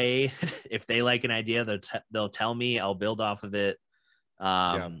just play. If they like an idea, they'll tell me, I'll build off of it.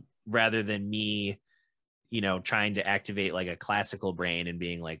 Yeah. Rather than me, trying to activate like a classical brain and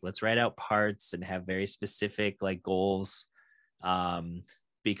being like, let's write out parts and have very specific like goals. um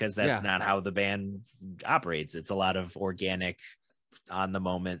because that's Yeah. not how the band operates. It's a lot of organic, on the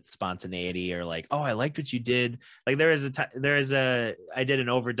moment spontaneity, or like, oh, I liked what you did. Like, I did an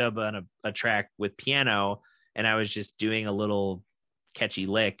overdub on a track with piano, and I was just doing a little catchy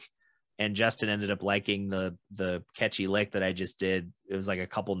lick, and Justin ended up liking the catchy lick that I just did. It was like a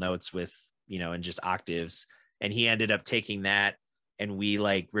couple notes with, and just octaves, and he ended up taking that, and we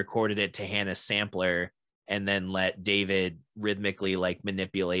like recorded it to Hannah's sampler, and then let David rhythmically like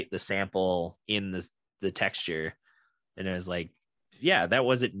manipulate the sample in the texture. And it was like, yeah, that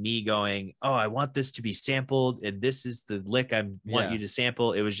wasn't me going, oh, I want this to be sampled and this is the lick I want Yeah. you to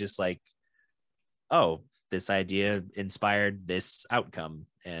sample. It was just like, oh, this idea inspired this outcome,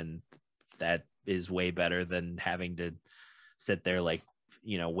 and that is way better than having to sit there like,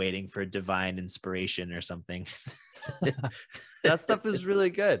 waiting for divine inspiration or something. That stuff is really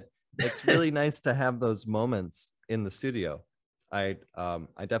good. It's really nice to have those moments in the studio. I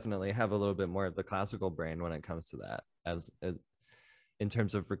definitely have a little bit more of the classical brain when it comes to that. As in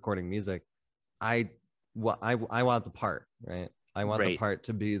terms of recording music, I want the part, right? I want the Right. part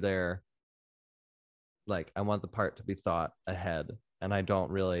to be there. Like, I want the part to be thought ahead, and I don't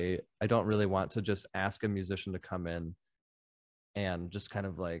really want to just ask a musician to come in and just kind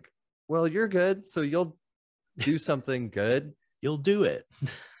of like, well, you're good, so you'll do something good. You'll do it.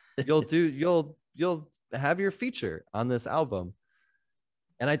 You'll have your feature on this album.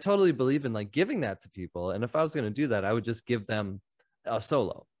 And I totally believe in like giving that to people. And if I was going to do that, I would just give them a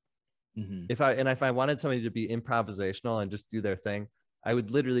solo. Mm-hmm. If I wanted somebody to be improvisational and just do their thing, I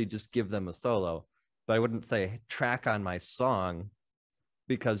would literally just give them a solo. But I wouldn't say track on my song,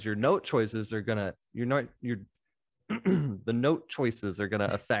 because your note choices are gonna you're not you're the note choices are gonna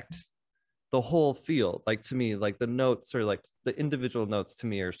affect the whole feel. Like, to me, like the notes, or like the individual notes, to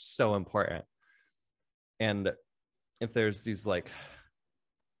me are so important. And if there's these like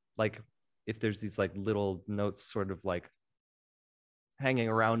if there's these like little notes sort of like hanging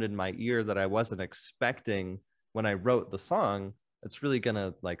around in my ear that I wasn't expecting when I wrote the song, it's really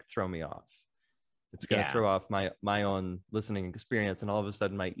gonna like throw me off. It's gonna Yeah. throw off my own listening experience, and all of a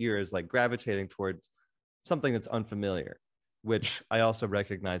sudden my ear is like gravitating toward something that's unfamiliar, which I also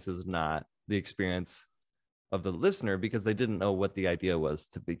recognize is not the experience of the listener, because they didn't know what the idea was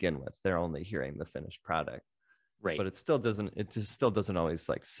to begin with. They're only hearing the finished product. Right. But it just still doesn't always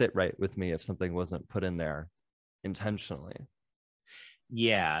like sit right with me if something wasn't put in there intentionally.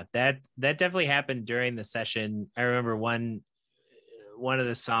 Yeah, that definitely happened during the session. I remember one of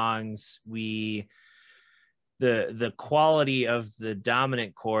the songs, the quality of the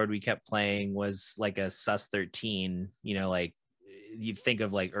dominant chord we kept playing was like a sus13, like you think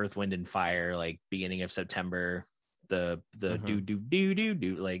of like Earth, Wind and Fire, like beginning of September, the Mm-hmm. do do do do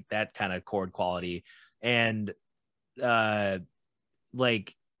do, like that kind of chord quality. And uh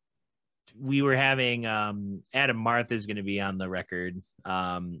like we were having Adam Marth is going to be on the record.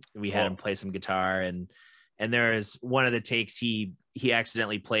 We had him Cool. play some guitar, and there is one of the takes he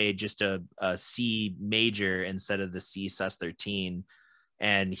accidentally played just a C major instead of the C sus13,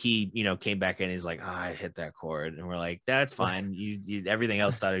 and he came back in, he's like, oh, I hit that chord, and we're like, that's fine, you everything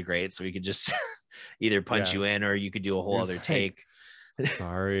else sounded great, so we could just either punch Yeah. you in or you could do a whole You're other just like, take.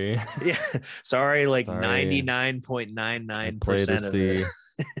 sorry. Yeah, sorry, like Sorry. I played a 99.99% of it. C.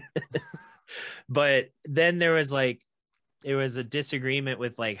 But then there was like, it was a disagreement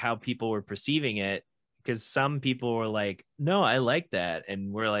with like how people were perceiving it, because some people were like, no, I like that,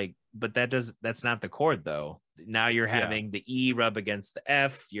 and we're like, but that's not the chord though. Now you're Yeah. having the E rub against the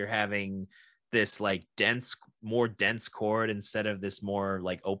F, you're having this like more dense chord instead of this more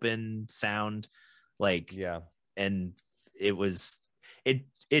like open sound, like. Yeah. And it was it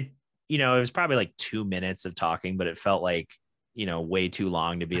it was probably like 2 minutes of talking, but it felt like way too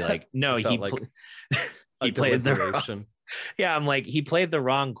long to be like, no, It felt like a he played the wrong. deliberation. Yeah, I'm like, he played the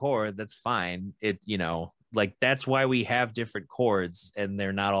wrong chord. That's fine. Like that's why we have different chords and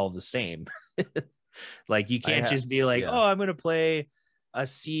they're not all the same. Like you can't just be like, yeah. oh, I'm gonna play a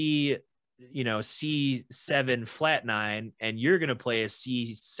C7 flat 9, and you're gonna play a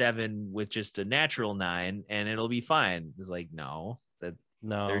C7 with just a natural 9, and it'll be fine. It's like, no, they're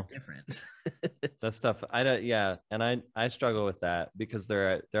No, different. that stuff. I don't. Yeah, and I struggle with that because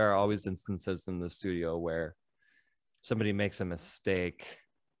there are always instances in the studio where somebody makes a mistake,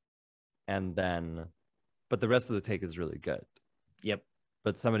 and then, but the rest of the take is really good. Yep.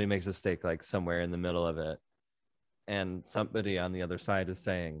 But somebody makes a mistake like somewhere in the middle of it, and somebody on the other side is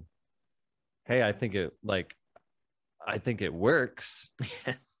saying, hey, I think it works.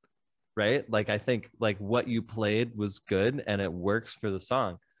 Right? Like I think like what you played was good and it works for the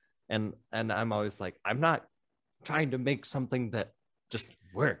song. And I'm always like, I'm not trying to make something that just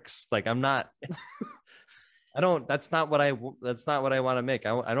works. Like I'm not that's not what I want to make.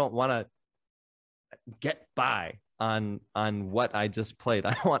 I don't want to get by on what I just played.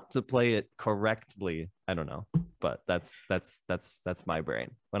 I want to play it correctly. I don't know, but that's my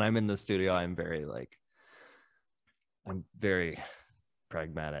brain. When I'm in the studio, I'm very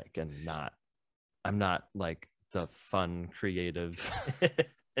pragmatic and I'm not like the fun creative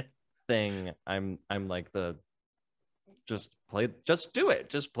thing. I'm like the just do it,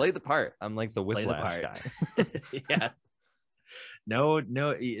 just play the part. I'm like the Whiplash guy. Yeah. No,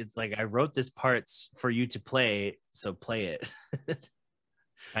 it's like I wrote this parts for you to play, so play it.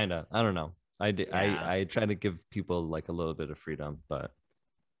 Kind of. I don't know. I try to give people like a little bit of freedom, but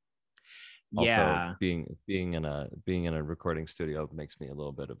also being in a recording studio makes me a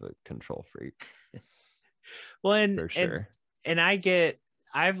little bit of a control freak. Well, and for sure. And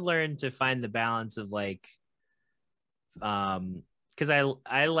I've learned to find the balance of like, because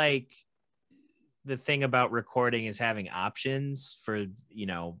I like the thing about recording is having options for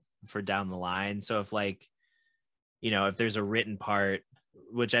down the line. So if like, if there's a written part,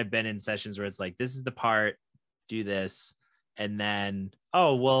 which I've been in sessions where it's like, this is the part, do this, and then,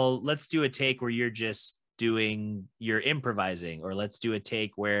 oh, well, let's do a take where you're improvising, or let's do a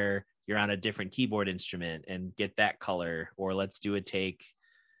take where you're on a different keyboard instrument and get that color, or let's do a take,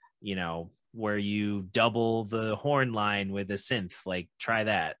 where you double the horn line with a synth, like try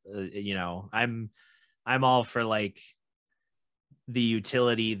that. I'm all for like the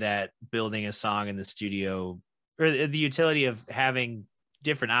utility that building a song in the studio, or the utility of having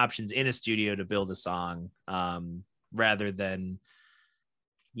different options in a studio to build a song, rather than,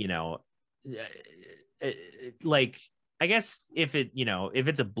 like, I guess if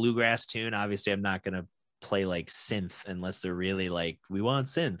it's a bluegrass tune, obviously I'm not going to play like synth unless they're really like, we want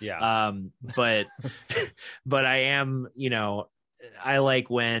synth. Yeah. But but I am, I like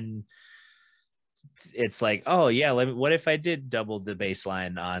when it's like, oh yeah, what if I did double the bass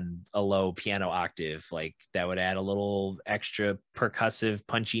line on a low piano octave? Like that would add a little extra percussive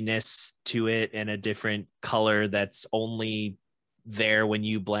punchiness to it, and a different color that's only there when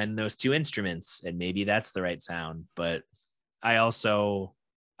you blend those two instruments, and maybe that's the right sound. But I also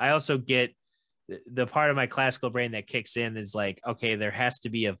get the part of my classical brain that kicks in is like, okay, there has to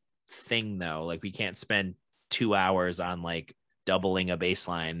be a thing though. Like we can't spend 2 hours on like doubling a bass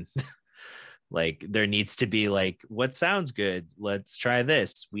line. Like there needs to be like, what sounds good? Let's try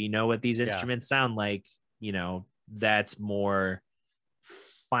this. We know what these instruments sound like. That's more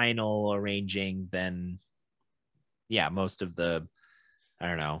final arranging than, most of the, I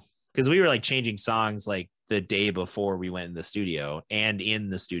don't know. Because we were like changing songs like the day before we went in the studio and in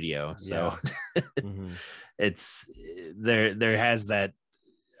the studio. So Mm-hmm. it's there has that.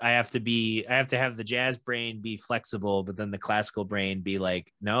 I have to have the jazz brain be flexible, but then the classical brain be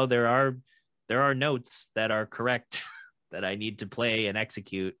like, no, there are notes that are correct that I need to play and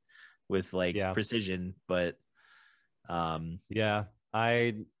execute with like precision. But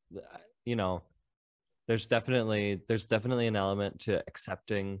there's definitely an element to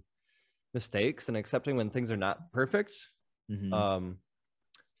accepting mistakes and accepting when things are not perfect. Mm-hmm.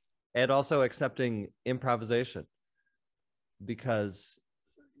 And also accepting improvisation, because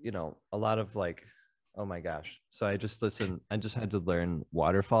a lot of like, oh my gosh, so I just had to learn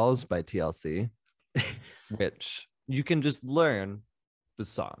Waterfalls by TLC, which you can just learn the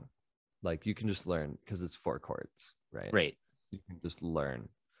song, like you can just learn because it's 4 chords, right? You can just learn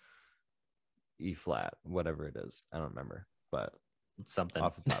E flat, whatever it is, I don't remember, but it's something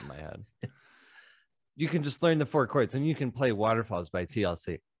off the top of my head. You can just learn the 4 chords and you can play Waterfalls by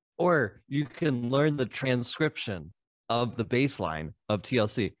TLC, or you can learn the transcription of the bass line of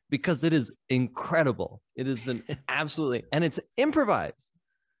TLC because it is incredible. It is an absolutely, and it's improvised.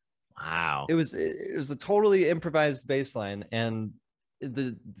 Wow. It was a totally improvised bass line, and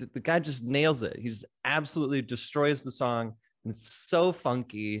the guy just nails it. He just absolutely destroys the song. And it's so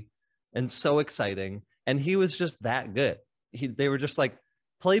funky and so exciting. And he was just that good. They were just like,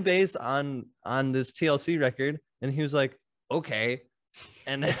 play bass on this TLC record, and he was like, okay.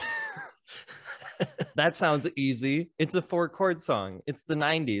 And that sounds easy. It's a 4-chord song. It's the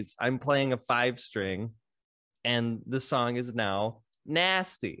 90s. I'm playing a 5-string, and the song is now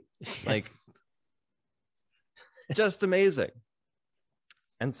nasty. Like, just amazing.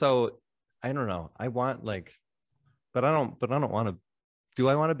 And so I don't know. I want like, but I don't want to. Do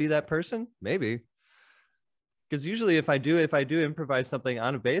I want to be that person? Maybe. Because usually if I do improvise something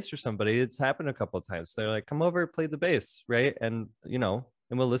on a bass for somebody, it's happened a couple of times. They're like, come over, play the bass, right? And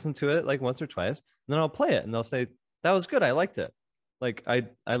and we'll listen to it like once or twice, and then I'll play it and they'll say, that was good. I liked it. Like I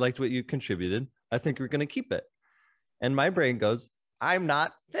liked what you contributed. I think we're gonna keep it. And my brain goes, I'm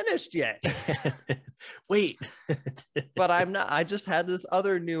not finished yet. Wait. But I'm not. I just had this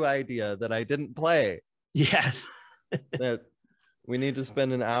other new idea that I didn't play. Yeah. That we need to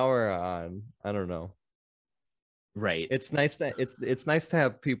spend an hour on. I don't know. Right. It's nice that it's nice to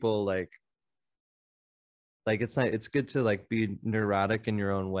have people like it's good to like be neurotic in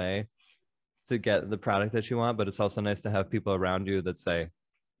your own way to get the product that you want, but it's also nice to have people around you that say,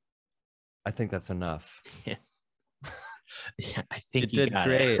 I think that's enough. Yeah. Yeah, I think you did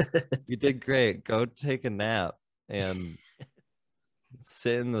great. It. You did great. Go take a nap and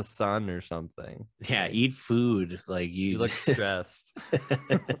sit in the sun or something. Yeah, like, eat food. Like you look stressed.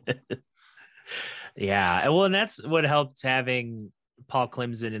 Yeah, well, and that's what helped having Paul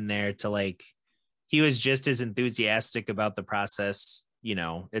Clemson in there to like, he was just as enthusiastic about the process.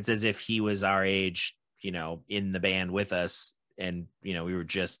 It's as if he was our age, in the band with us, and we were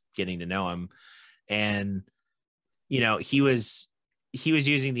just getting to know him, and he was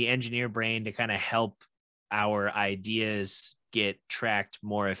using the engineer brain to kind of help our ideas get tracked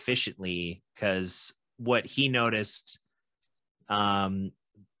more efficiently, because what he noticed, the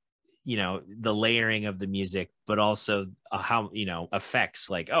layering of the music, but also how, effects,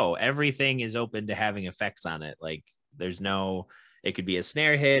 like, oh, everything is open to having effects on it. Like it could be a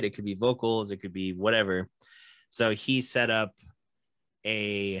snare hit, it could be vocals, it could be whatever. So he set up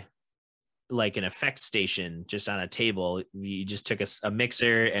an effect station just on a table. You just took a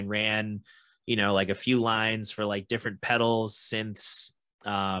mixer and ran, like a few lines for like different pedals, synths,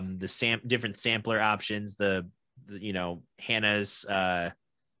 different sampler options, the Hannah's,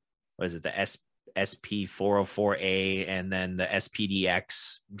 what is it, the SP404A, and then the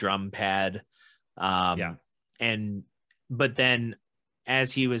SPDX drum pad. But then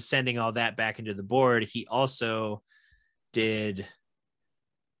as he was sending all that back into the board, he also did,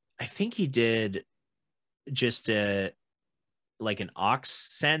 I think he did just an aux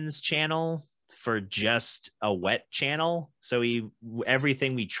sends channel for just a wet channel. So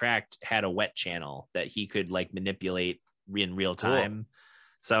everything we tracked had a wet channel that he could like manipulate in real time. Cool.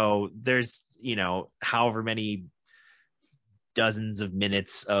 So there's, however many dozens of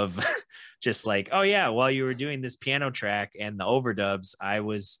minutes of just like, oh yeah, while you were doing this piano track and the overdubs, I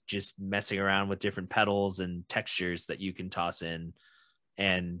was just messing around with different pedals and textures that you can toss in.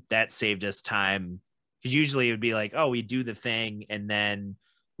 And that saved us time, because usually it would be like, oh, we do the thing and then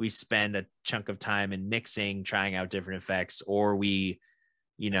we spend a chunk of time in mixing, trying out different effects, or we,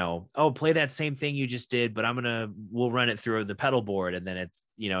 oh, play that same thing you just did, but we'll run it through the pedal board. And then it's,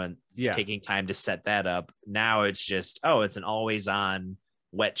 taking time to set that up. Now it's just, oh, it's an always on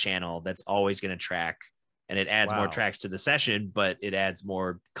wet channel that's always going to track, and it adds more tracks to the session, but it adds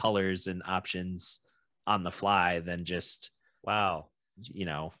more colors and options on the fly than just,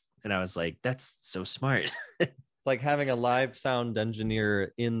 and I was like, that's so smart. It's like having a live sound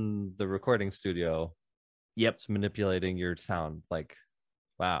engineer in the recording studio. Yep. It's manipulating your sound. Like,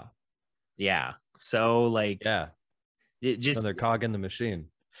 wow. Yeah. So like, yeah, it just another cog in the machine.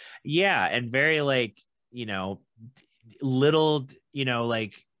 Yeah. And very like, little,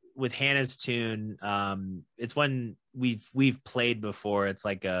 like with Hannah's tune, it's one we've played before. It's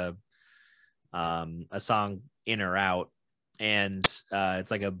like a song In or Out, and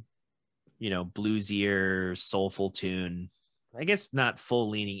it's like a bluesier, soulful tune. I guess not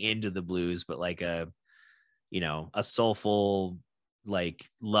full leaning into the blues, but like a soulful like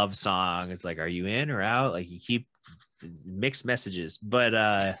love song. It's like, are you in or out? Like you keep mixed messages.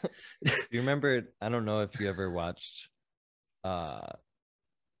 But you remember, I don't know if you ever watched I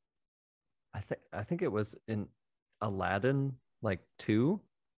think it was in Aladdin like 2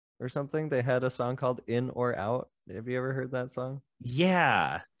 or something. They had a song called In or Out. Have you ever heard that song?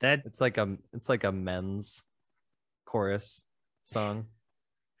 Yeah, that It's like a men's chorus song.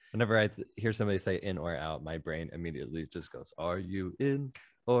 Whenever hear somebody say in or out, my brain immediately just goes, "Are you in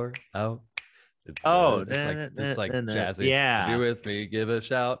or out?" oh It's like jazzy. If you're yeah. with me, give a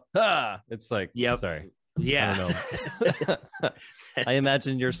shout. Ah! It's like, Yep. sorry, I Yeah. don't know. I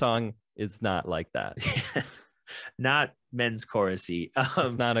imagine your song is not like that. Not men's chorusy.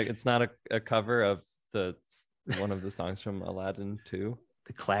 It's not a cover of the one of the songs from Aladdin 2.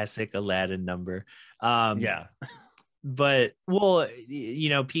 The classic Aladdin number. Um, Yeah. but well,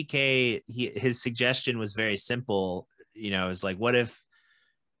 PK, his suggestion was very simple. It's like, what if,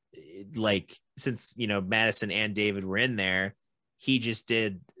 like, since Madison and David were in there, he just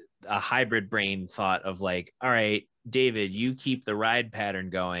did a hybrid brain thought of like, all right, David, you keep the ride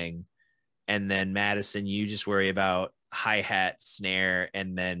pattern going, and then Madison, you just worry about hi-hat, snare,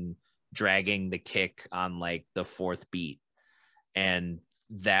 and then dragging the kick on like the fourth beat, and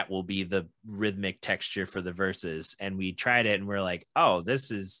that will be the rhythmic texture for the verses. And we tried it and we're like, oh,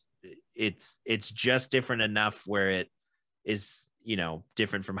 it's just different enough where it is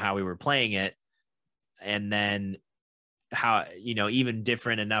different from how we were playing it, and then how even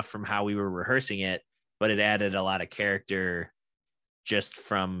different enough from how we were rehearsing it, but it added a lot of character just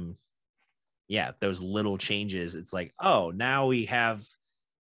from those little changes. It's like, oh, now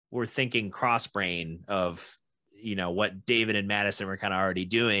we're thinking cross brain of what David and Madison were kind of already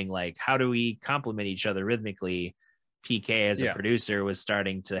doing. Like, how do we complement each other rhythmically? PK as a producer was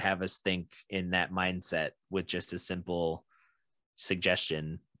starting to have us think in that mindset with just a simple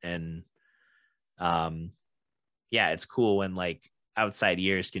suggestion. And it's cool when like outside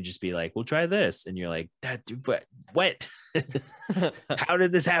ears can just be like, we'll try this, and you're like, that dude, what? How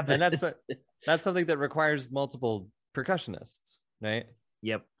did this happen? And that's something that requires multiple percussionists, right?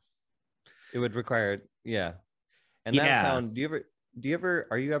 Yep. It would require, and that sound,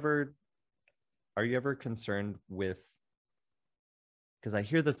 are you ever concerned with, because I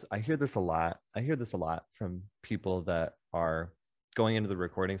hear this a lot from people that are going into the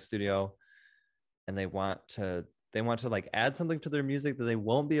recording studio, and they want to like add something to their music that they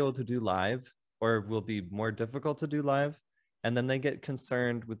won't be able to do live, or will be more difficult to do live, and then they get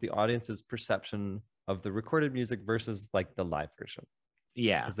concerned with the audience's perception of the recorded music versus like the live version.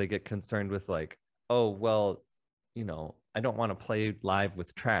 Yeah, because they get concerned with like, oh well, I don't want to play live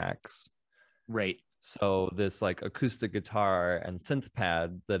with tracks, right? so this like acoustic guitar and synth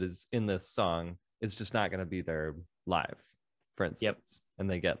pad that is in this song is just not going to be there live, for instance. Yep. And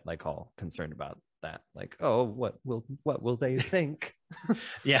they get like all concerned about that, like, oh, what will they think?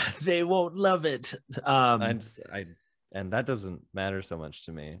 Yeah, they won't love it. And that doesn't matter so much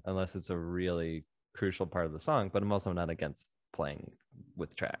to me unless it's a really crucial part of the song, but I'm also not against playing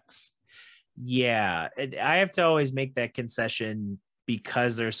with tracks. Yeah, I have to always make that concession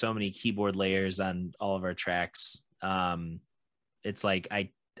because there's so many keyboard layers on all of our tracks. It's like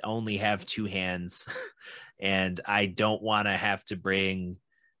I only have two hands and I don't want to have to bring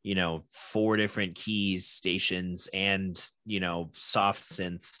 4 different keys stations and soft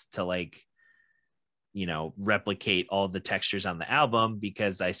synths to like replicate all the textures on the album,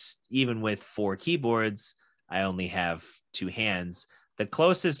 because even with 4 keyboards I only have 2 hands. The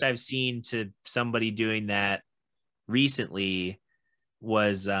closest I've seen to somebody doing that recently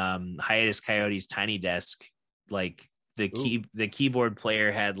was Hiatus Coyote's Tiny Desk. Like the keyboard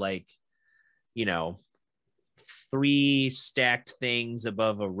player had like 3 stacked things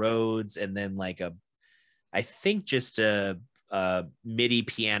above a Rhodes, and then like I think just a MIDI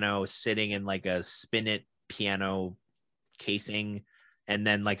piano sitting in like a spinet piano casing, and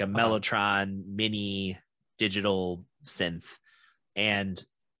then like a Mellotron mini digital synth. And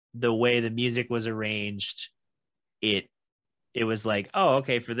the way the music was arranged, it was like, oh,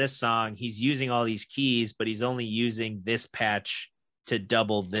 okay, for this song he's using all these keys, but he's only using this patch to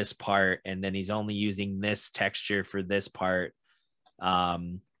double this part, and then he's only using this texture for this part.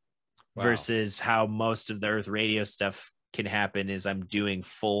 Versus how most of the Earth Radio stuff can happen is I'm doing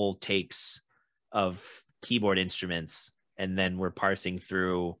full takes of keyboard instruments, and then we're parsing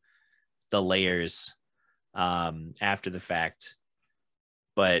through the layers after the fact.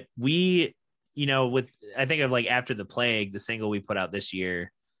 But we, I think of like After the Plague, the single we put out this year,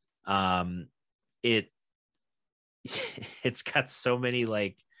 it's got so many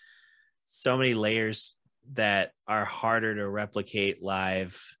layers that are harder to replicate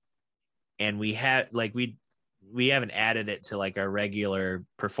live. And we haven't added it to like our regular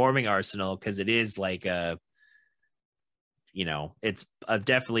performing arsenal, because it is like it's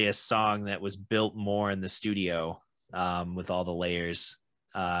definitely a song that was built more in the studio with all the layers.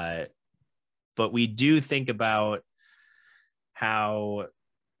 But we do think about how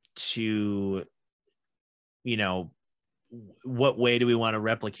to, what way do we want to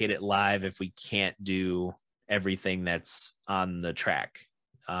replicate it live if we can't do everything that's on the track?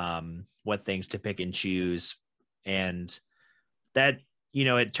 What things to pick and choose. And that,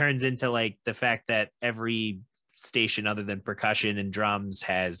 it turns into like the fact that every station other than percussion and drums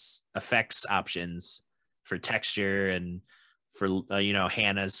has effects options for texture and for,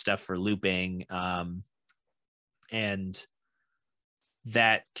 Hannah's stuff for looping. And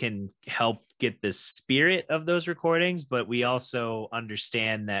that can help get the spirit of those recordings, but we also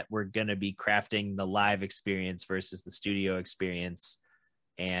understand that we're going to be crafting the live experience versus the studio experience.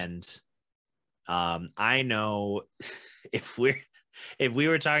 And I know if we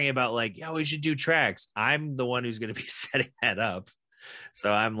were talking about like, yeah, we should do tracks, I'm the one who's going to be setting that up.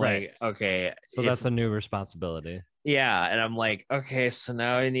 So I'm like, okay. So that's a new responsibility. Yeah. And I'm like, okay, so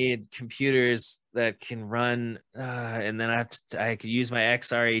now I need computers that can run, and then I could use my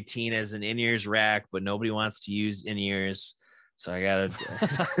XR18 as an in-ears rack, but nobody wants to use in-ears. So I gotta,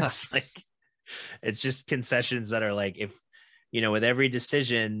 it's just concessions that are like, if, with every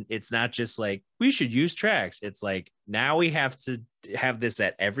decision, it's not just like, we should use tracks. It's like, now we have to have this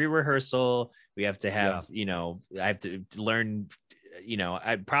at every rehearsal. We have to have, I have to learn,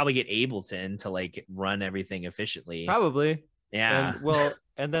 I'd probably get Ableton to like run everything efficiently. Probably. Yeah.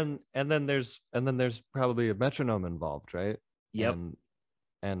 And then there's probably a metronome involved, right? Yep.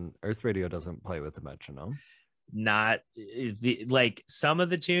 And Earth Radio doesn't play with the metronome. Not like some of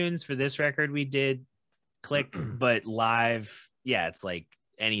the tunes for this record we did click, but live, yeah, it's like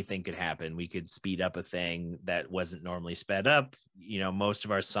anything could happen. We could speed up a thing that wasn't normally sped up. Most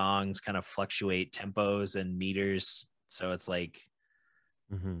of our songs kind of fluctuate tempos and meters. So it's like,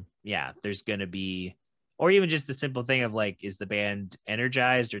 yeah, there's going to be, or even just the simple thing of like, is the band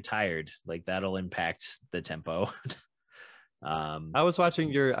energized or tired? Like that'll impact the tempo. I was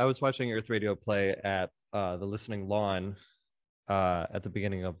watching Earth Radio play at the Listening Lawn at the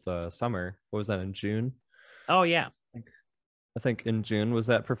beginning of the summer. What was that, in June? Oh yeah, I think in June was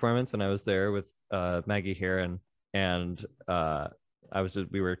that performance, and I was there with Maggie Heron, and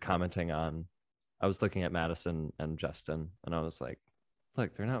we were commenting on. I was looking at Madison and Justin, and I was like,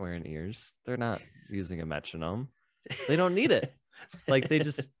 "Look, they're not wearing ears. They're not using a metronome. They don't need it. Like they're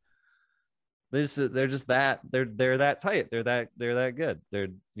just that they're that tight. They're that good. They're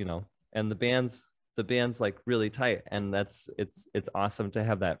and the band's like really tight, and it's awesome to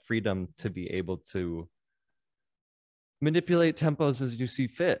have that freedom to be able to manipulate tempos as you see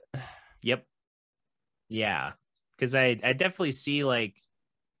fit. Yep. Yeah, because I definitely see, like,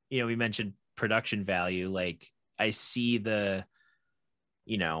 we mentioned production value. Like I see the,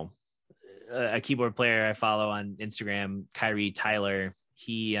 a keyboard player I follow on Instagram, Kyrie Tyler.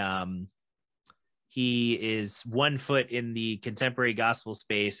 He is 1 foot in the contemporary gospel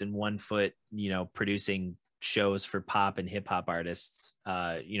space and 1 foot, producing shows for pop and hip hop artists,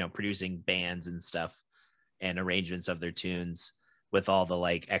 producing bands and stuff and arrangements of their tunes with all the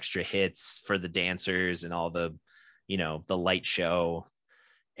like extra hits for the dancers and all the, the light show.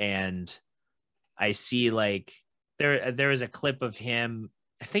 And I see like there was a clip of him,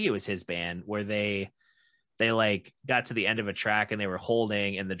 I think it was his band, where they like got to the end of a track and they were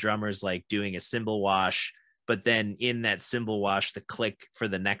holding, and the drummer's like doing a cymbal wash, but then in that cymbal wash, the click for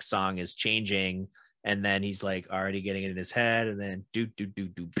the next song is changing. And then he's like already getting it in his head, and then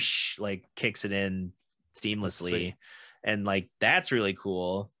like kicks it in seamlessly. And like, that's really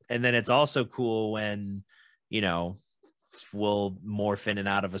cool. And then it's also cool when, we'll morph in and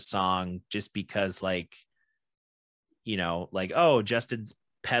out of a song just because like, like, oh, Justin's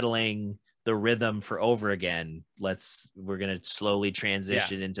pedaling the rhythm for Over Again. We're going to slowly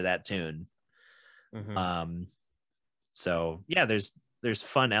transition into that tune. So yeah, there's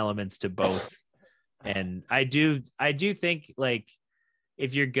fun elements to both. And I do think like,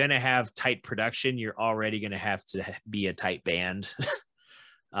 if you're going to have tight production, you're already going to have to be a tight band.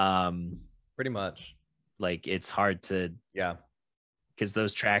 Pretty much. Like it's hard to, because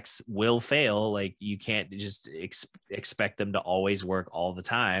those tracks will fail. Like you can't just expect them to always work all the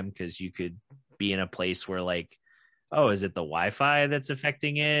time, because you could be in a place where like, oh, is it the Wi-Fi that's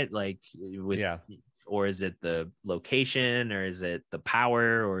affecting it? Like or is it the location, or is it the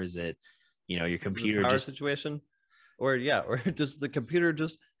power, or is it, your computer power situation, or does the computer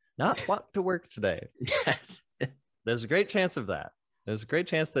just not want to work today? There's a great chance of that. There's a great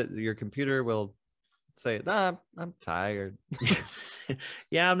chance that your computer will say, nah, I'm tired.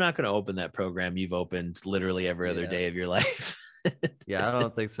 Yeah, I'm not going to open that program you've opened literally every other day of your life. Yeah, I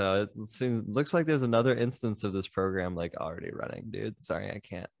don't think so. Looks like there's another instance of this program like already running, dude. Sorry, I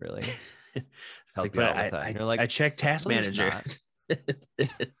can't really It's like, help you but out with that. And you're I like, checked Task no, there's Manager. not.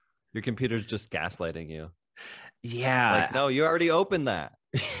 Your computer's just gaslighting you. Like, Yeah. no, you already opened that.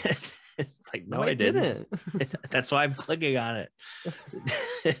 It's like, No, no, I I didn't. didn't. That's why I'm clicking on it.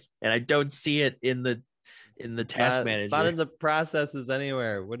 And I don't see it in the Task It's not Manager. in the processes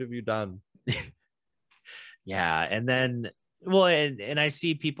anywhere. What have you done? Yeah. And then, well, and I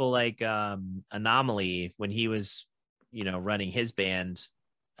see people like Anomaly when he was, running his band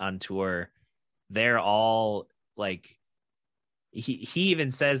on tour. They're all like, he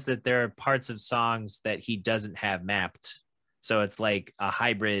even says that there are parts of songs that he doesn't have mapped. So it's like a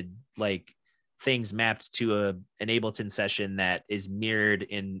hybrid, like things mapped to an Ableton session that is mirrored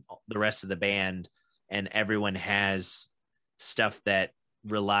in the rest of the band, and everyone has stuff that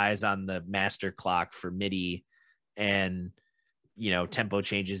relies on the master clock for MIDI and tempo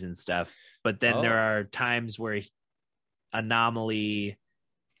changes and stuff. But then there are times where Anomaly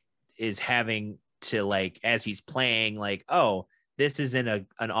is having to, like, as he's playing, like, oh, this isn't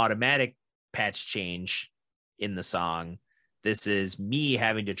an automatic patch change in the song. This is me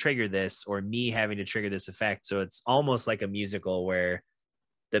having to trigger this, or me having to trigger this effect. So it's almost like a musical where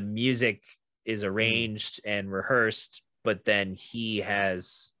the music is arranged and rehearsed, but then he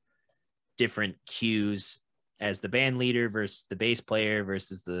has different cues as the band leader versus the bass player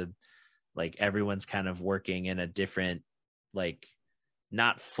versus the, like, everyone's kind of working in a different, like,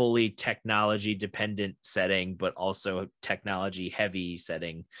 not fully technology dependent setting, but also technology heavy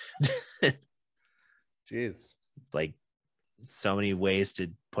setting. Jeez. It's like so many ways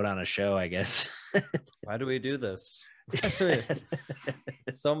to put on a show, I guess. Why do we do this?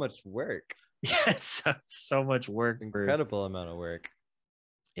 So much work. Yeah, so much work. Incredible amount of work.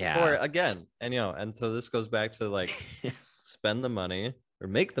 Yeah. For, again, and so this goes back to like spend the money or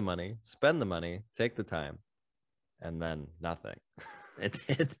make the money, spend the money, take the time, and then nothing.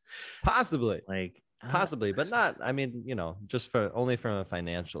 Possibly, but not, I mean, just only from a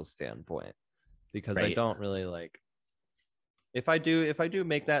financial standpoint, because right. I don't really like, if I do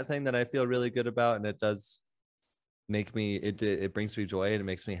make that thing that I feel really good about, and it does make me, it brings me joy, and it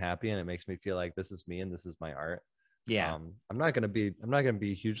makes me happy, and it makes me feel like this is me and this is my art. Yeah. I'm not gonna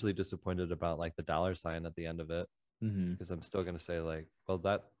be hugely disappointed about like the dollar sign at the end of it, because I'm still gonna say like, well,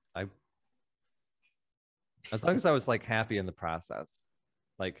 that as long as I was like happy in the process,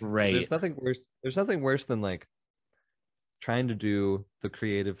 like, right. There's nothing worse than like trying to do the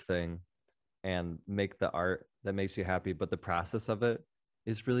creative thing and make the art that makes you happy, but the process of it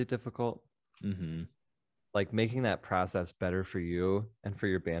is really difficult. Like making that process better for you and for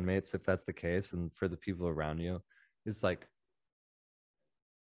your bandmates, if that's the case, and for the people around you, is like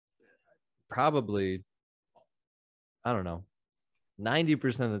probably, I don't know,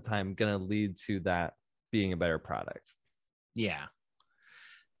 90% of the time gonna lead to that being a better product. Yeah.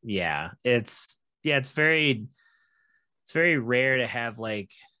 It's very rare to have,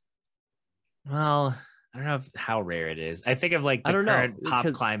 like, well, I don't know how rare it is. I think of like the current pop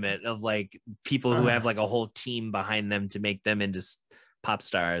climate of like people who have like a whole team behind them to make them into pop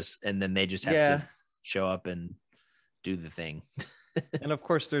stars, and then they just have to show up and do the thing. And of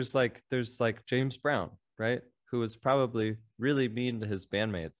course there's like James Brown, right, who was probably really mean to his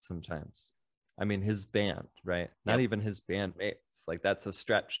bandmates sometimes. I mean, his band, right? Not even his bandmates. Like, that's a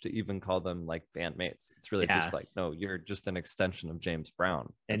stretch to even call them like bandmates. It's really just like, no, you're just an extension of James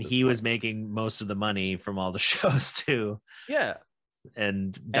Brown. And he was making most of the money from all the shows too. Yeah.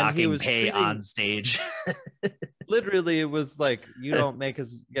 And docking pay on stage. Literally, it was like, you don't make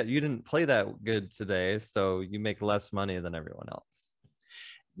you didn't play that good today, so you make less money than everyone else.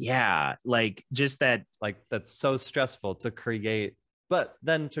 Yeah. Like, just that, like, that's so stressful to create. But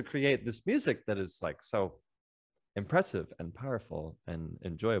then to create this music that is like so impressive and powerful and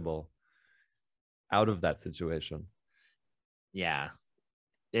enjoyable out of that situation. Yeah.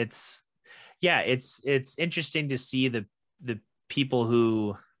 It's interesting to see the people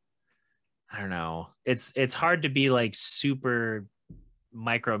who, I don't know, it's hard to be like super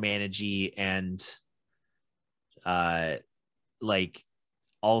micromanagey and like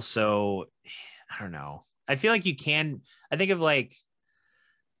also, I don't know. I feel like you can, I think of like,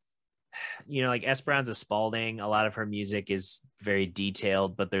 like Esperanza Spalding, a lot of her music is very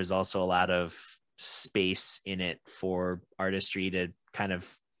detailed, but there's also a lot of space in it for artistry to kind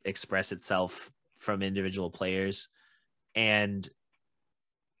of express itself from individual players. And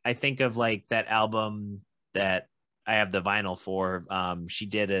I think of like that album that I have the vinyl for. She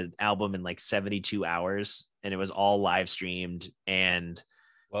did an album in like 72 hours, and it was all live streamed, and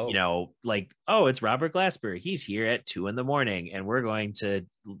you Whoa. know, like, oh, it's Robert Glasper. He's here at 2 a.m, and we're going to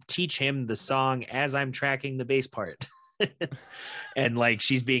teach him the song as I'm tracking the bass part. And like,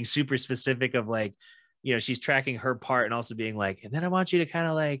 she's being super specific of like, you know, she's tracking her part and also being like, and then I want you to kind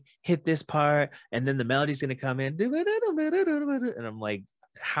of like hit this part, and then the melody's going to come in. And I'm like,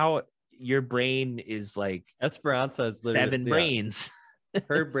 how your brain is like Esperanza is literally, seven yeah, brains.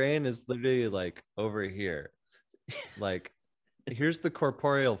 her brain is literally like over here. Like, here's the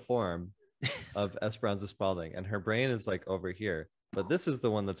corporeal form of Esperanza Spalding, and her brain is like over here. But this is the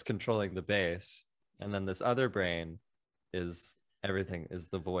one that's controlling the bass, and then this other brain is everything, is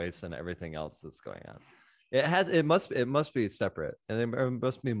the voice and everything else that's going on. It must be separate, and there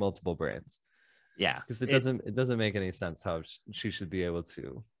must be multiple brains, Yeah. because it doesn't make any sense how she should be able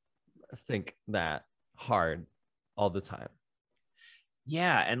to think that hard all the time.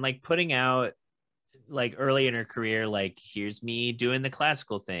 Yeah. And like putting out like early in her career, like, here's me doing the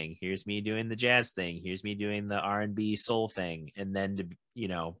classical thing, here's me doing the jazz thing, here's me doing the R&B soul thing, and then to, you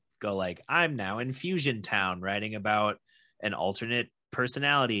know, go like, I'm now in Fusion Town writing about an alternate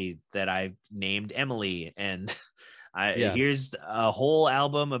personality that I've named Emily, and Yeah. here's a whole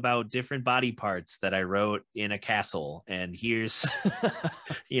album about different body parts that I wrote in a castle, and here's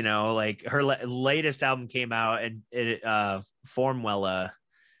you know, like her latest album came out, and it Formwella,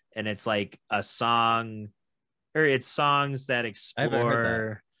 and it's like a song, or it's songs that I haven't heard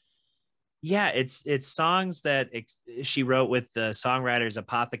that. explore, yeah, it's songs that she wrote with the songwriters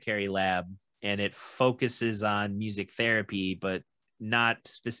Apothecary Lab, and it focuses on music therapy, but not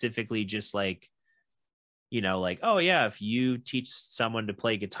specifically just like, you know, like, oh yeah, if you teach someone to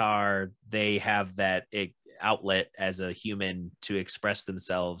play guitar, they have that outlet as a human to express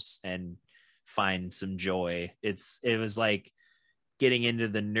themselves and find some joy. It was like getting into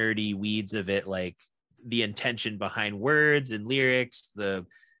the nerdy weeds of it, like the intention behind words and lyrics, the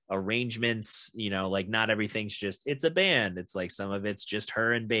arrangements, you know, like not everything's just, it's a band. It's like some of it's just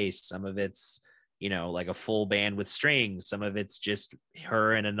her and bass, some of it's, you know, like a full band with strings, some of it's just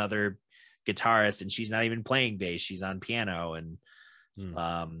her and another guitarist, and she's not even playing bass, she's on piano.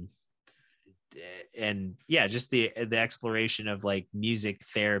 Um and yeah, just the exploration of like music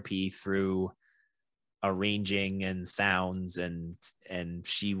therapy through arranging and sounds, and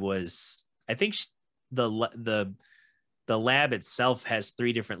she was, I think the lab itself has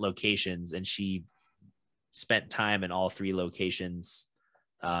 3 different locations, and she spent time in all 3 locations,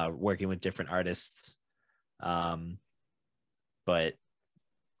 working with different artists. But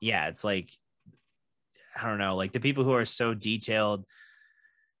yeah, it's like, I don't know, like the people who are so detailed,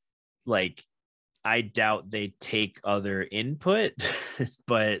 like I doubt they take other input,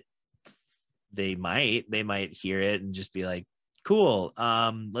 but they might hear it and just be like, cool,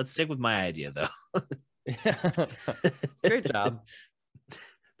 let's stick with my idea though. Great job.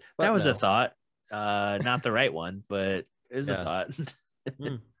 That was a No. thought, not the right one, but it was a Yeah.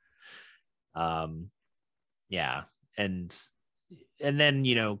 thought. Yeah, and then,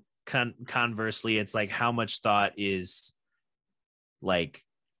 you know, conversely, it's like how much thought is like,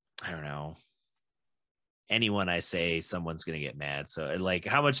 I don't know, anyone I say, someone's gonna get mad. So like,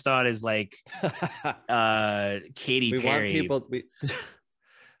 how much thought is like Katy Perry? We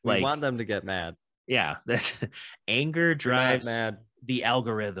Like, want them to get mad. yeah, that's anger If you're not drives mad, the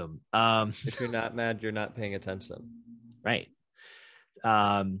algorithm. if you're not mad, you're not paying attention. Right.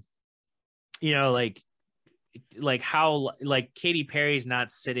 You know, like how like Katy Perry's not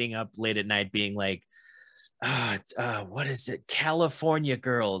sitting up late at night being like, what is it, California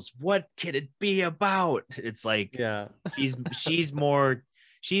Girls, what could it be about? It's like, Yeah.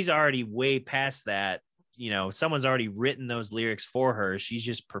 she's already way past that. You know, someone's already written those lyrics for her, she's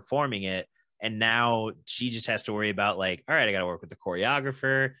just performing it, and now she just has to worry about like, all right, I got to work with the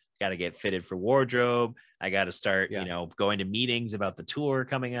choreographer, got to get fitted for wardrobe, I got to start, you know, going to meetings about the tour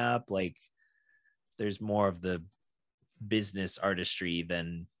coming up. Like, there's more of the business artistry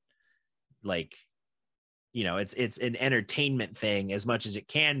than like, you know, it's an entertainment thing as much as it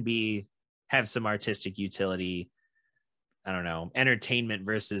can be, have some artistic utility. I don't know, entertainment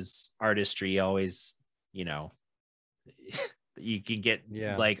versus artistry always, you know, you can get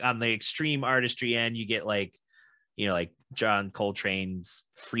like on the extreme artistry end, you get like, you know, like John Coltrane's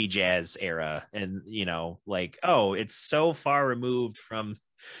free jazz era, and you know, like, oh, it's so far removed from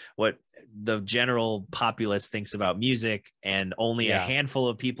what the general populace thinks about music, and only a handful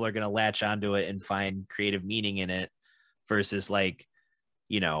of people are going to latch onto it and find creative meaning in it, versus like,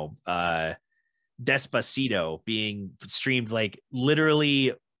 you know, Despacito being streamed like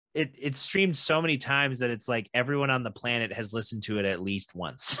literally, it's streamed so many times that it's like everyone on the planet has listened to it at least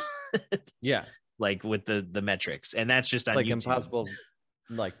once. Yeah. Like with the metrics, and that's just on like YouTube.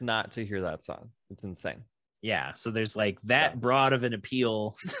 like not to hear that song. It's insane. Yeah, so there's like that broad of an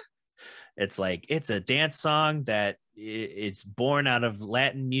appeal. It's like it's a dance song that it's born out of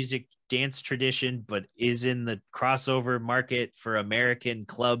Latin music dance tradition, but is in the crossover market for American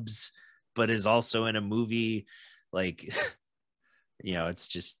clubs, but is also in a movie. Like, it's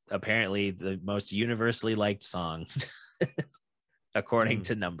just apparently the most universally liked song according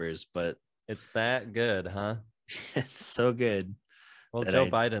to numbers, but it's that good, huh? It's so good. Well, Joe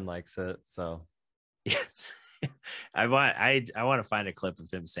Biden likes it, so I want to find a clip of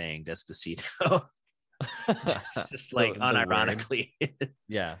him saying Despacito. just like unironically.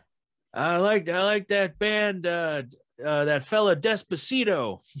 Yeah. I like that band, that fella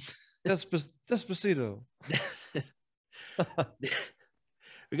Despacito. Despacito.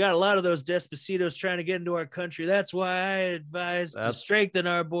 We got a lot of those Despacitos trying to get into our country. That's why I advise to strengthen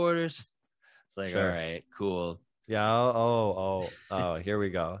our borders. It's like, all right, cool. Yeah. Oh, here we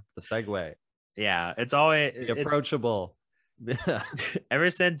go. The segue. Yeah, it's always approachable. Ever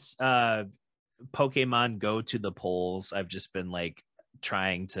since Pokemon Go to the polls, I've just been like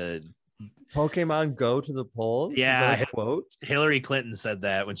trying to Pokemon Go to the polls. Yeah, is that a quote? Hillary Clinton said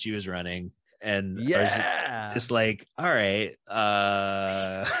that when she was running, and yeah, just like, all right,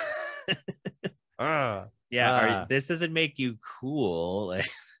 this doesn't make you cool. Like,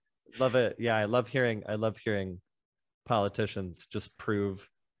 love it. Yeah, I love hearing politicians just prove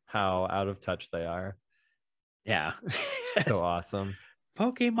how out of touch they are. Yeah. So awesome.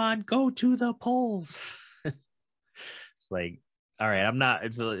 Pokemon Go to the polls. It's like, all right, I'm not,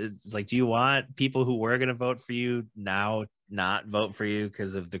 it's like, do you want people who were going to vote for you now not vote for you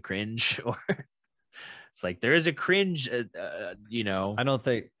because of the cringe? Or it's like, there is a cringe, I don't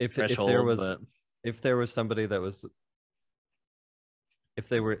think if there was somebody that was, if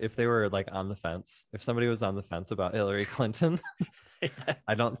they were like on the fence, if somebody was on the fence about Hillary Clinton,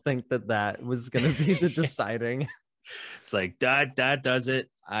 I don't think that was going to be the deciding. It's like that does it.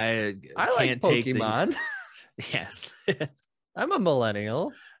 I can't take Pokemon. Yeah. I'm a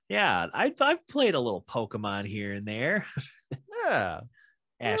millennial. Yeah, I've played a little Pokemon here and there. Yeah.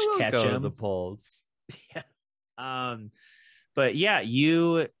 Ash Ketchum. The polls. Yeah. But yeah,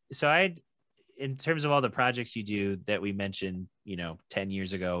 in terms of all the projects you do that we mentioned, 10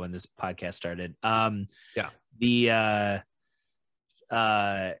 years ago when this podcast started. The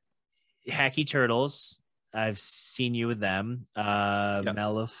Hacky Turtles, I've seen you with them. Yes.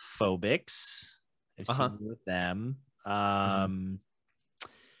 Mellophobics, I've seen you with them.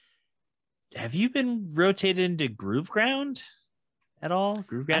 Have you been rotated into Groove Ground at all?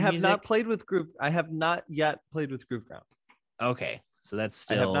 Groove Ground I have not played with Groove. I have not yet played with Groove Ground. Okay, so that's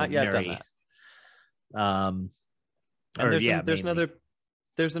still I have not yet done that.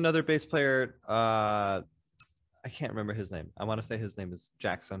 There's another bass player. I can't remember his name. I want to say his name is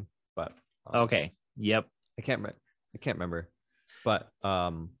Jackson, but okay. Yep. I can't remember. But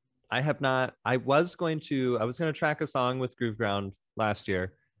I have not. I was going to track a song with Groove Ground last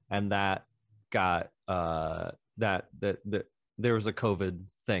year, and that got that there was a COVID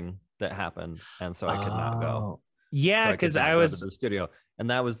thing that happened, and so I could not go. Yeah, because I was to the studio, and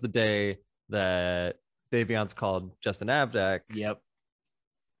that was the day that Daviance called Justin Avdek. Yep.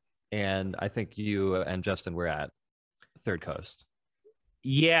 And I think you and Justin were at Third Coast.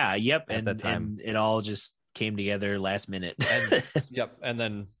 Yeah. Yep. At that time, and it all just came together last minute. Yep. And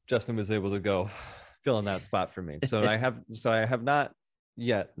then Justin was able to go fill in that spot for me. So I have not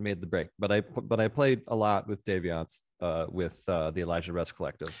yet made the break, but I played a lot with Daviance with the Elijah Rest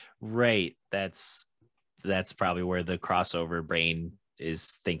Collective. Right. That's probably where the crossover brain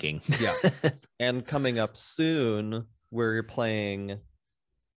is thinking. Yeah. And coming up soon, we're playing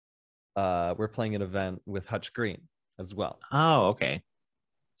an event with Hutch Green as well. Oh, okay.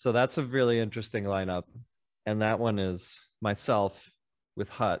 So that's a really interesting lineup. And that one is myself with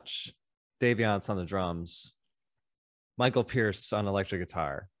Hutch, Daviance on the drums, Michael Pierce on electric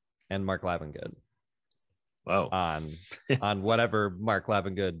guitar, and Mark Lavengood. Whoa. On whatever Mark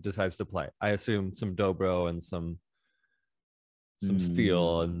Lavengood decides to play. I assume some dobro and some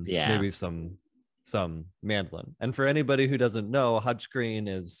steel and maybe some mandolin. And for anybody who doesn't know, Hutch Green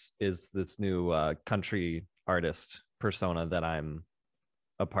is this new country artist persona that I'm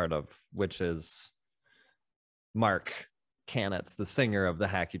a part of, which is Mark Canitz, the singer of the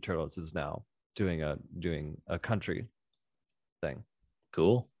Hacky Turtles, is now doing a country thing.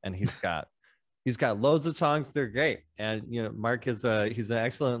 Cool. And he's got loads of songs. They're great. And Mark he's an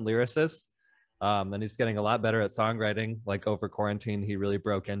excellent lyricist. And he's getting a lot better at songwriting. Like over quarantine, he really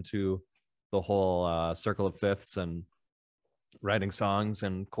broke into the whole circle of fifths and writing songs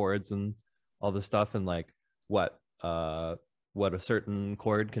and chords and all this stuff. And like what a certain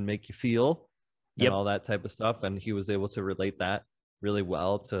chord can make you feel and Yep. all that type of stuff. And he was able to relate that really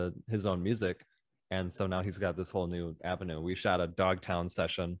well to his own music. And so now he's got this whole new avenue. We shot a Dogtown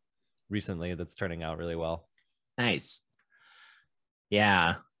session recently that's turning out really well. Nice.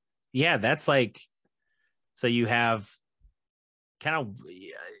 Yeah. Yeah, that's like, so you have kind of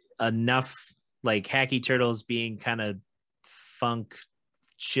enough like Hacky Turtles being kind of funk,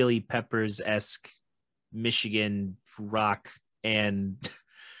 Chili Peppers-esque Michigan rock, and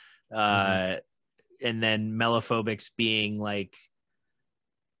Mm-hmm. and then Mellophobics being like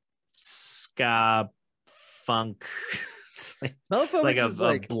ska funk, like Mellophobics is a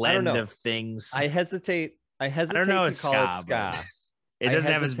like, I don't blend know. of things. I hesitate. I I don't know, hesitate to it's call it ska, but ska. it I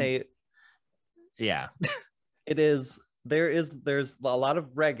doesn't have as, hesitate. yeah. It is. There's a lot of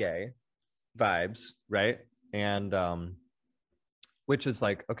reggae vibes, right? And which is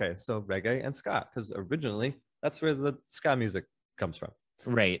like, okay, so reggae and ska, because originally that's where the ska music comes from.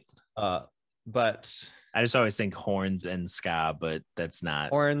 Right. But I just always think horns and ska, but that's not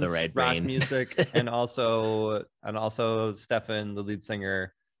the horns, right rock brain. music, and also Stefan, the lead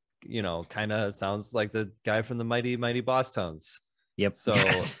singer, kind of sounds like the guy from the Mighty Mighty Boss Tones. Yep. So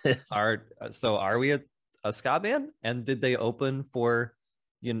are we a ska band? And did they open for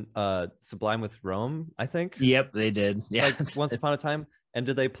Sublime with Rome? I think. Yep, they did. Yeah. Like once upon a time. And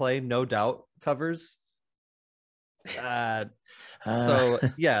did they play No Doubt covers? So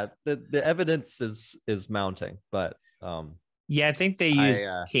yeah, the evidence is mounting, but yeah, I think they used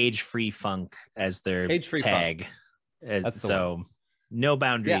Cage Free Funk as their Cage Free tag. That's so no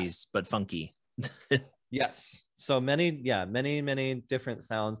boundaries, but funky. Yes. So many different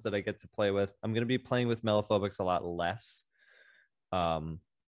sounds that I get to play with. I'm going to be playing with Mellophobics a lot less.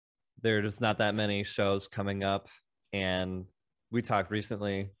 There's not that many shows coming up, and we talked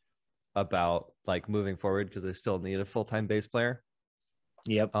recently about like moving forward because they still need a full-time bass player.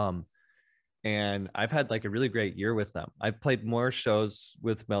 Yep. And I've had like a really great year with them. I've played more shows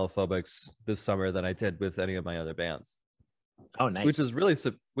with Mellophobics this summer than I did with any of my other bands. Oh, nice. Which is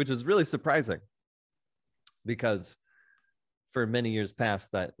really surprising, because for many years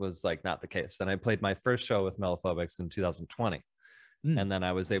past that was like not the case. And I played my first show with Mellophobics in 2020, and then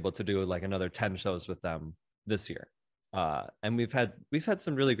I was able to do like another 10 shows with them this year. And we've had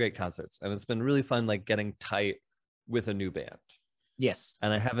some really great concerts, and it's been really fun like getting tight with a new band. Yes.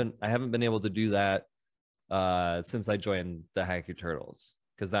 And I haven't been able to do that since I joined the Hacky Turtles,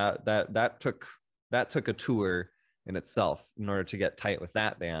 because that took a tour in itself in order to get tight with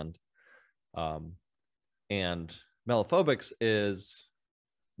that band. And Mellophobics is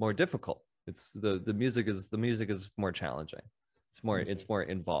more difficult. It's the music is more challenging. It's more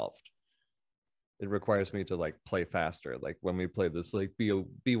involved. It requires me to like play faster. Like when we played this like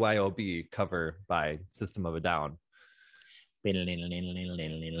BYOB cover by System of a Down. That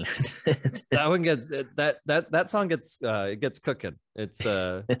one gets that song gets it gets cooking. It's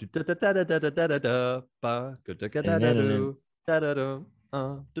yeah,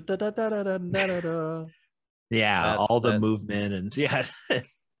 all the movement and yeah.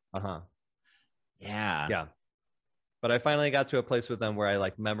 Yeah. But I finally got to a place with them where I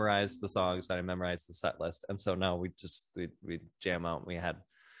like memorized the songs and I memorized the set list, and so now we jam out. We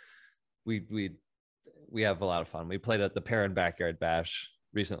have a lot of fun. We played at the Perrin Backyard Bash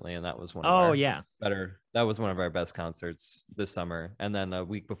recently, and that was one of our best concerts this summer. And then a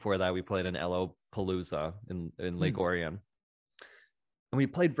week before that, we played in LO Palooza in Lake Orion, and we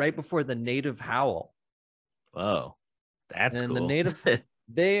played right before the Native Howl. Whoa, that's cool. The Native,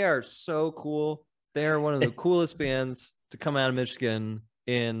 they are so cool. They are one of the coolest bands to come out of Michigan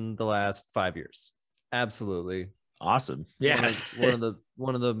in the last 5 years. Absolutely awesome. Yeah,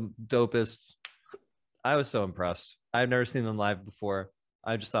 one of the dopest. I was so impressed. I've never seen them live before.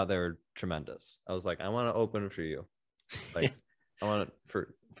 I just thought they were tremendous. I was like, I want to open for you. Like, I want it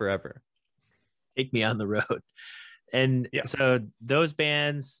for forever. Take me on the road. And so those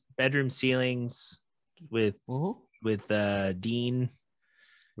bands, Bedroom Ceilings with Dean.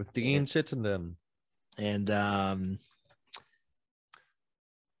 With Dean Chittenden. And I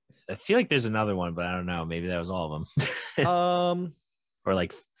feel like there's another one, but I don't know. Maybe that was all of them. Or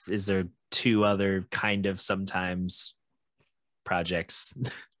like, is there two other kind of sometimes projects?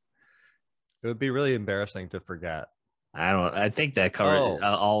 It would be really embarrassing to forget. I think that covered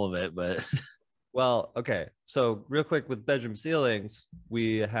all of it, but well, okay. So real quick with Bedroom Ceilings,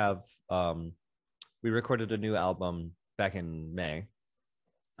 we have we recorded a new album back in May,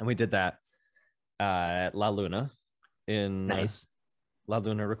 and we did that at La Luna in La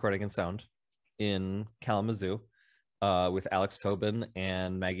Luna Recording and Sound in Kalamazoo with Alex Tobin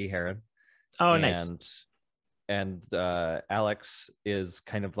and Maggie Heron. Oh, nice. and Alex is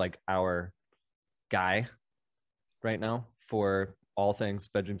kind of like our guy right now for all things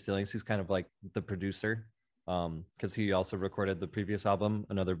Bedroom Ceilings. He's kind of like the producer, because he also recorded the previous album,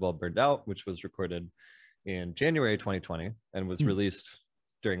 Another Bulb Burned Out, which was recorded in January 2020 and was released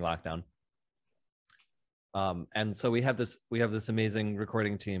during lockdown. And so we have this amazing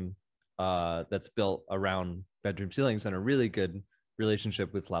recording team that's built around Bedroom Ceilings and a really good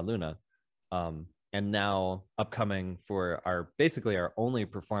relationship with La Luna. And now upcoming for basically our only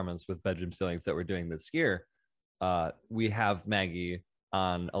performance with Bedroom Ceilings that we're doing this year, we have Maggie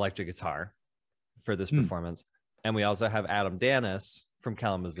on electric guitar for this performance. And we also have Adam Danis from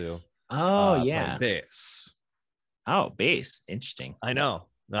Kalamazoo playing bass. Oh, bass. Interesting. I know.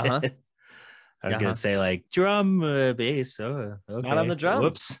 Uh-huh. I was gonna say like drum, bass. Oh, okay. Not on the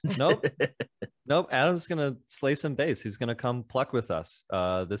drums. Whoops. Nope. Adam's gonna slay some bass. He's gonna come pluck with us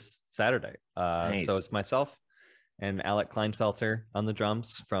this Saturday. Nice. So it's myself and Alec Kleinfelter on the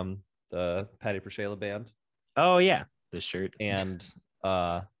drums from the Patty Prashela band. Oh yeah, the shirt. And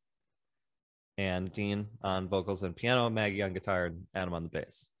Dean on vocals and piano, Maggie on guitar, and Adam on the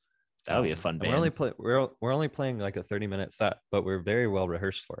bass. That'll be a fun band. We're only playing like a 30-minute set, but we're very well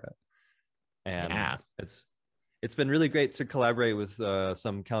rehearsed for it. And it's been really great to collaborate with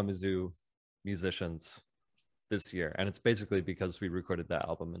some Kalamazoo musicians this year, and it's basically because we recorded that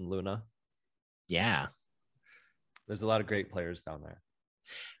album in Luna. Yeah, there's a lot of great players down there.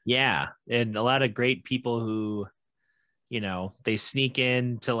 Yeah, and a lot of great people who, they sneak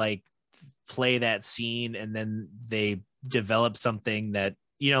in to like play that scene, and then they develop something that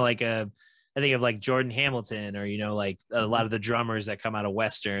I think of like Jordan Hamilton, or like a lot of the drummers that come out of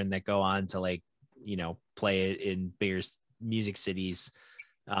Western that go on to like play it in bigger music cities.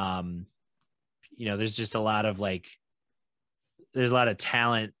 There's just a lot of there's a lot of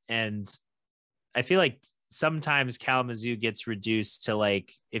talent, and I feel like sometimes Kalamazoo gets reduced to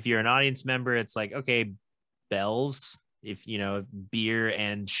like, if you're an audience member, it's like, okay, bells, if beer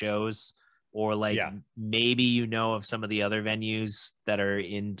and shows, or like maybe of some of the other venues that are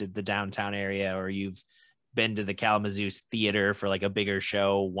in the downtown area, or you've been to the Kalamazoo theater for like a bigger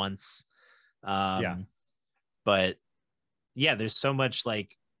show once. But yeah, there's so much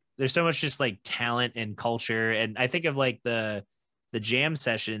just like talent and culture. And I think of like the jam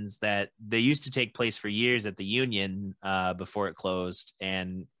sessions that they used to take place for years at the Union before it closed,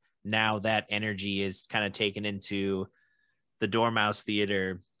 and now that energy is kind of taken into the Dormouse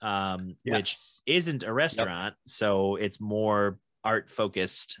Theater, which isn't a restaurant, so it's more art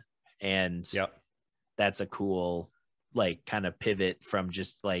focused, and that's a cool like kind of pivot from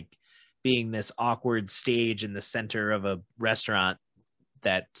just like being this awkward stage in the center of a restaurant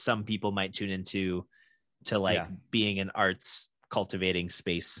that some people might tune into to like being an arts cultivating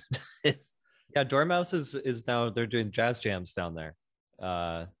space. Dormouse is now, they're doing jazz jams down there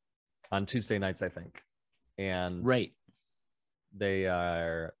on Tuesday nights, I think, and they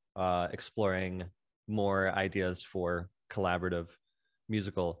are exploring more ideas for collaborative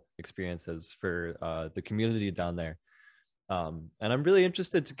musical experiences for the community down there, and I'm really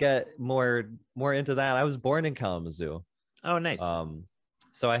interested to get more into that. I was born in Kalamazoo. Oh, nice.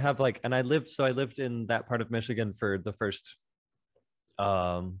 So I have I lived in that part of Michigan for the first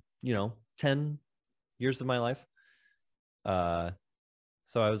 10 years of my life. So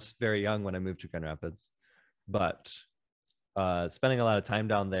I was very young when I moved to Grand Rapids, but spending a lot of time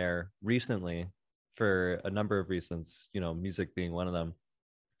down there recently for a number of reasons, music being one of them,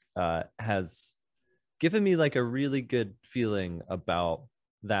 has given me like a really good feeling about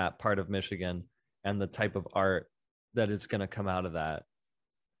that part of Michigan and the type of art that is going to come out of that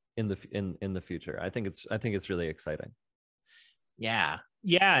in the future. I think it's really exciting. Yeah,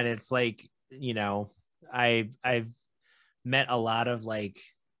 and it's like, I've met a lot of like,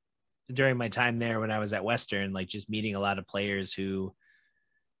 during my time there when I was at Western, like just meeting a lot of players who,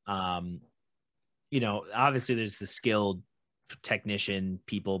 obviously there's the skilled technician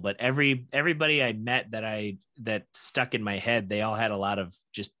people, but everybody I met that stuck in my head, they all had a lot of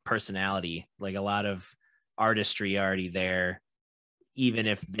just personality, like a lot of artistry already there, even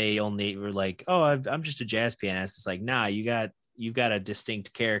if they only were like, oh, I'm just a jazz pianist. It's like, nah, you've got a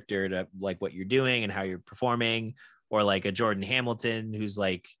distinct character to like what you're doing and how you're performing. Or like a Jordan Hamilton who's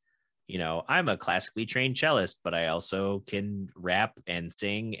like, I'm a classically trained cellist, but I also can rap and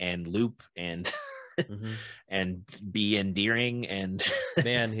sing and loop and and be endearing, and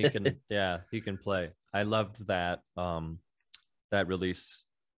man, he can play. I loved that that release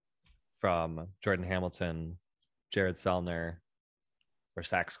from Jordan Hamilton, Jared Selner, or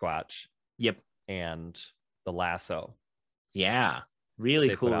Sax Squatch. Yep. And The Lasso. Yeah.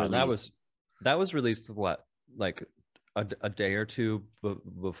 Really cool release. That was released what, like a day or two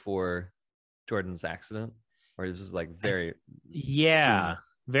before Jordan's accident, or it was like very Yeah, soon,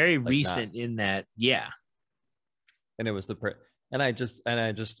 very like not, recent in that. Yeah. and it was and I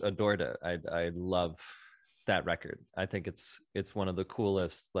just adored it. I love that record. I think it's one of the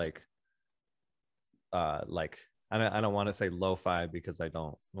coolest, like I don't want to say lo-fi because I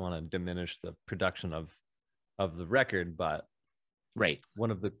don't want to diminish the production of the record, but Right.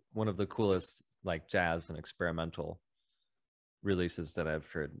 one of the coolest like jazz and experimental releases that I've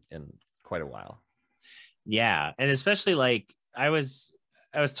heard in quite a while. Yeah. And especially like I was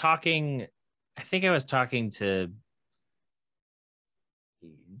talking, I think I was talking to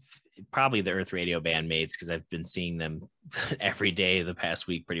probably the Earth Radio bandmates because I've been seeing them every day the past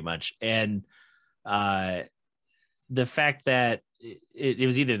week pretty much. And uh the fact that it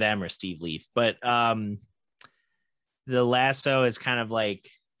was either them or Steve Leaf, but the lasso is kind of like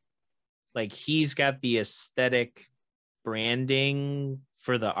he's got the aesthetic branding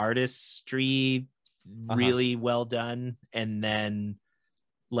for the artistry Uh-huh. really well done, and then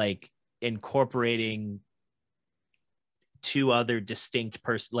like incorporating two other distinct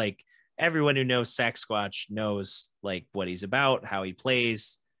person, like everyone who knows Sasquatch knows like what he's about, how he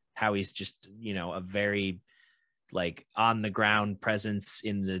plays, how he's just, you know, a very like on the ground presence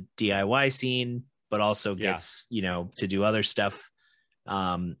in the DIY scene, but also Yeah. gets, you know, to do other stuff.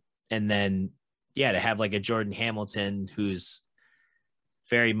 Um, and then, yeah, to have like a Jordan Hamilton who's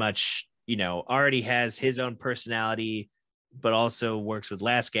very much, you know, already has his own personality, but also works with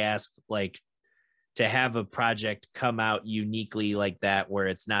Last Gasp, like to have a project come out uniquely like that, where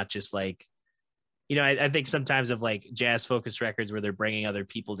it's not just like, you know, I think sometimes of like jazz focused records where they're bringing other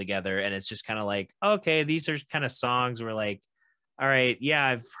people together and it's just kind of like, okay, these are kind of songs where like, all right, yeah,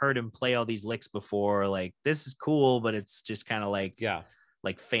 I've heard him play all these licks before. Like this is cool, but it's just kind of Yeah.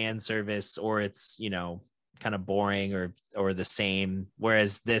 like fan service, or it's, you know, kind of boring or the same.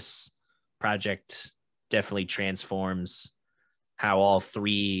 Whereas this project definitely transforms how all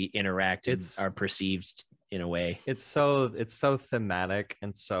three interact and It's are perceived in a way. it's so thematic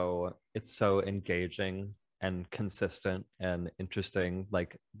and it's so engaging and consistent and interesting,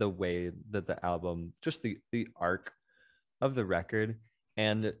 like the way that the album, just the arc of the record,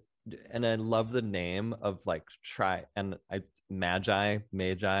 and I love the name of like try and I magi.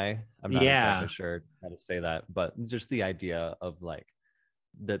 I'm not exactly Yeah. sure how to say that, but just the idea of like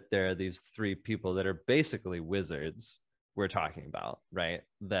that there are these three people that are basically wizards we're talking about, right?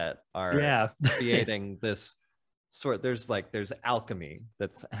 That are Yeah. creating this sort, there's alchemy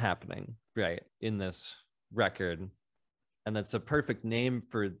that's happening, right, in this record. And that's a perfect name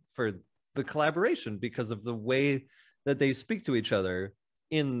for the collaboration because of the way that they speak to each other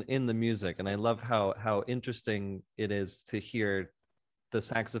in the music. And I love how interesting it is to hear the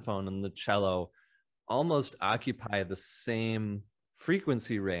saxophone and the cello almost occupy the same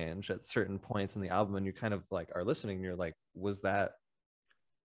frequency range at certain points in the album, and you kind of like are listening and you're like, was that,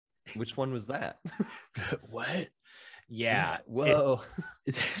 which one was that? What? What? Yeah. Whoa.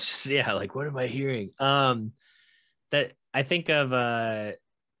 It's just, yeah, like what am I hearing? That I think of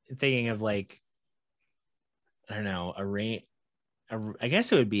thinking of like, I don't know, I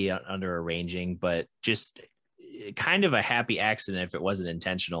guess it would be under arranging, but just kind of a happy accident if it wasn't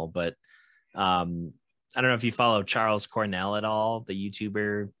intentional. But um, I don't know if you follow Charles Cornell at all, the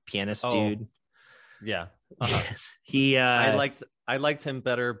YouTuber pianist Oh, dude. yeah. Uh-huh. He I liked him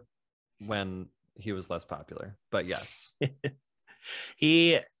better when he was less popular, but yes.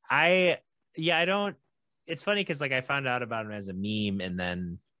 he I yeah, I don't, it's funny because like I found out about him as a meme, and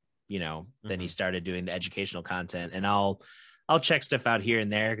then, you know, then he Mm-hmm. started doing the educational content, and I'll check stuff out here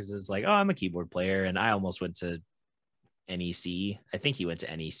and there because it's like, oh, I'm a keyboard player, and I almost went to NEC. I think he went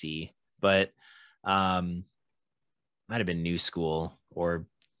to NEC, but um might have been New School, or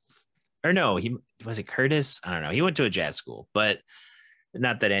no, he was it Curtis? I don't know. He went to a jazz school, but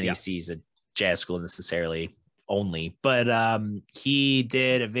not that Yeah. NEC is a jazz school necessarily only, but he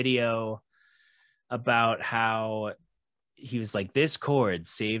did a video about how he was like, this chord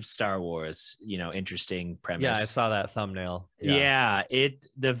saved Star Wars, you know, interesting Yeah, I premise. saw that thumbnail. Yeah. Yeah,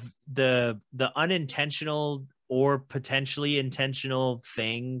 the unintentional or potentially intentional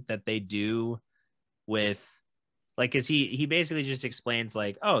thing that they do with, like, cuz he basically just explains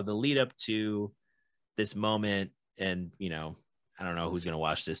like, oh, the lead up to this moment, and, you know, I don't know who's going to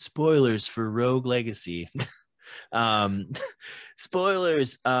watch this. Spoilers for Rogue Legacy. um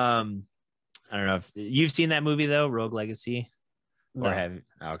spoilers. I don't know if you've seen that movie though, Rogue Legacy, or No. have,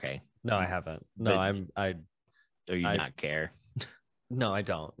 okay. No, I haven't. No, But do you I not care? no, I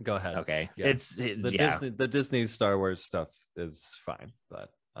don't. Go ahead. Okay. Yeah. Yeah. The Disney Star Wars stuff is fine, but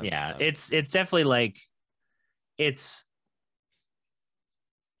Yeah. It's definitely like it's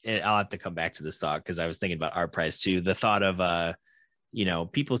I'll have to come back to this thought because I was thinking about art prize too. The thought of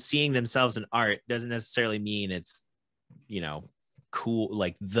people seeing themselves in art doesn't necessarily mean it's cool,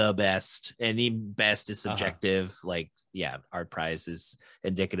 like the best, and even best is subjective. Like, yeah, art prize is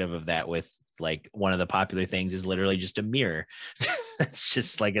indicative of that. With like one of the popular things is literally just a mirror. It's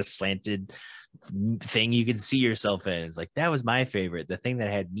just like a slanted thing you can see yourself in. It's like, that was my favorite, the thing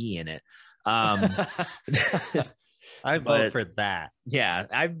that had me in it. I vote for that. Yeah,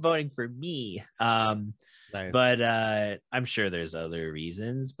 I'm voting for me. Nice. But I'm sure there's other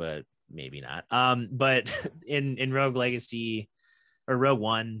reasons, but maybe not. But in Rogue Legacy, or Rogue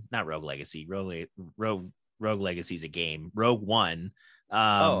One, not Rogue Legacy, Rogue Legacy is a game. Rogue One.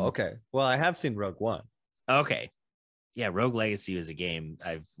 Okay. Well, I have seen Rogue One. Okay. Yeah, Rogue Legacy was a game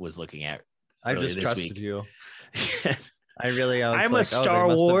I was looking at. I just trusted you. I'm like, a Star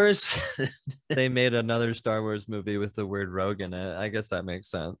Wars. They made another Star Wars movie with the word rogue in it. I guess that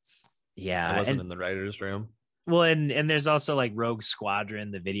makes sense. Yeah, I wasn't in the writer's room. Well, and there's also like Rogue Squadron,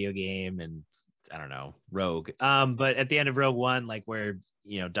 the video game, and I don't know, Rogue. But at the end of Rogue One, like where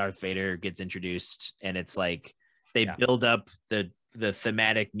Darth Vader gets introduced, and it's like they build up the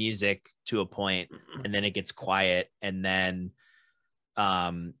thematic music to a point, and then it gets quiet, and then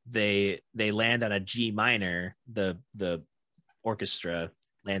they land on a G minor. The orchestra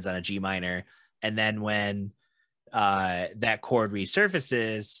lands on a G minor, and then when that chord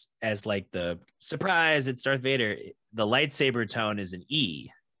resurfaces as like the surprise, it's Darth Vader, the lightsaber tone is an E,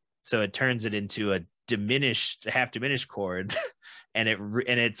 so it turns it into a half diminished chord. And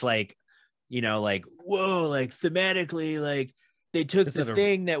it's like, like, whoa, like thematically, like they took the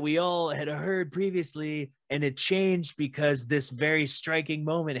thing that we all had heard previously and it changed because this very striking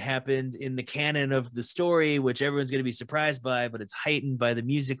moment happened in the canon of the story, which everyone's going to be surprised by, but it's heightened by the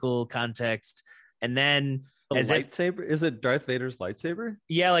musical context. And then the lightsaber, is it Darth Vader's lightsaber?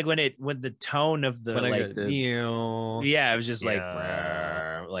 Yeah, like when the tone of the it was just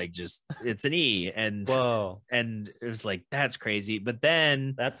like just it's an E, and whoa, and it was like, that's crazy. But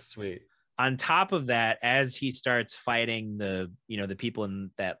then that's sweet. On top of that, as he starts fighting the people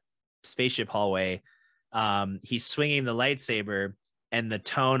in that spaceship hallway, he's swinging the lightsaber, and the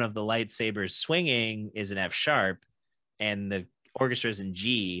tone of the lightsaber swinging is an F sharp, and the orchestra is in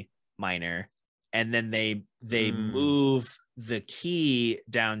G minor. And then they move the key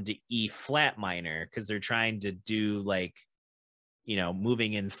down to E flat minor because they're trying to do like,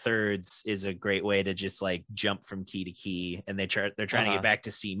 moving in thirds is a great way to just like jump from key to key. And they're trying to get back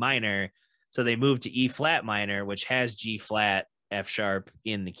to C minor. So they move to E flat minor, which has G flat, F sharp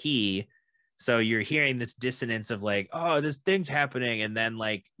in the key. So you're hearing this dissonance of like, oh, this thing's happening. And then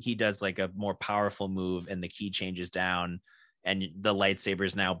like he does like a more powerful move and the key changes down, and the lightsaber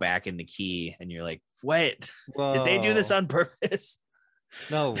is now back in the key, and you're like, what? Did they do this on purpose?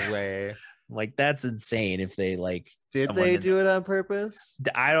 No way. Like, that's insane. If they like, did they do it on purpose?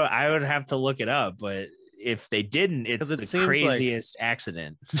 I would have to look it up, but if they didn't, it's the craziest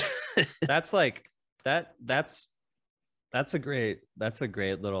accident. That's like that's a great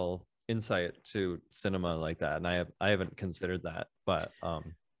little insight to cinema like that, and I haven't considered that, but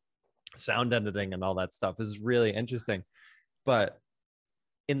sound editing and all that stuff is really interesting. But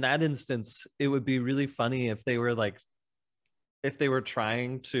in that instance, it would be really funny if they were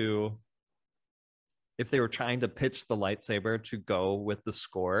trying to pitch the lightsaber to go with the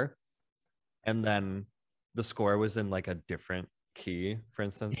score, and then the score was in like a different key, for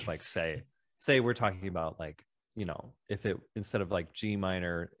instance, like say we're talking about like, if it, instead of like G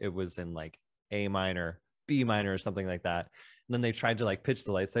minor, it was in like A minor, B minor, or something like that. And then they tried to like pitch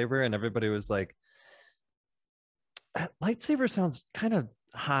the lightsaber, and everybody was like, lightsaber sounds kind of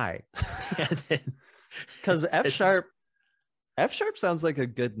high. Because F sharp sounds like a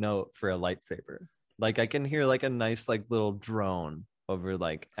good note for a lightsaber. Like I can hear like a nice like little drone over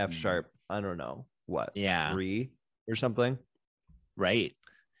like F sharp. I don't know what, 3 or something, right?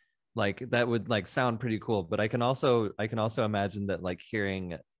 Like that would like sound pretty cool. But I can also imagine that like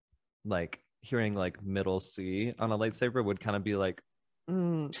hearing like middle C on a lightsaber would kind of be like,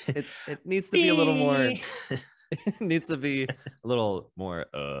 it needs to be a little more. It needs to be a little more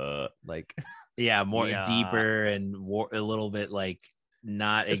like deeper and a little bit like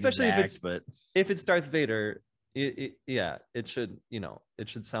not especially exact, but if it's Darth Vader, it should, it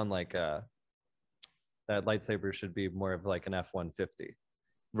should sound like that lightsaber should be more of like an F-150,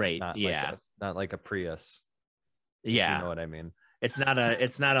 right? Not like a Prius. Yeah, you know what I mean. It's not a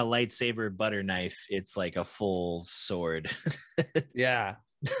lightsaber butter knife. It's like a full sword. Yeah.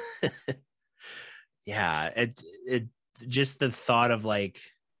 Yeah, it just the thought of like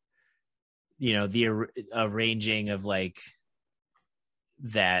the arranging of like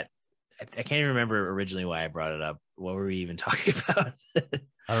that. I can't even remember originally why I brought it up. What were we even talking about?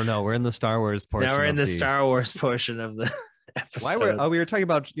 I don't know. We're in the Star Wars portion. Now we're in the Star Wars portion of the episode. We were talking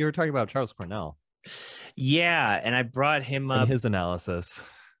about Charles Cornell. Yeah, and I brought him up and his analysis.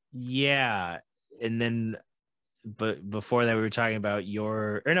 Yeah, and then, but before that, we were talking about we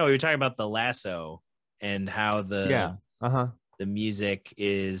were talking about the lasso and how the music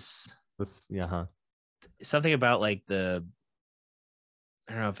is something about like I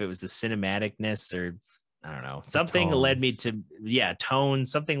don't know if it was the cinematicness or I don't know. Something led me to tone.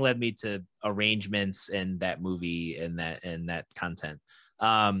 Something led me to arrangements and that movie and that content.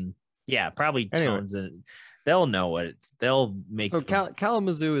 Probably tones, and they'll know what they'll make. So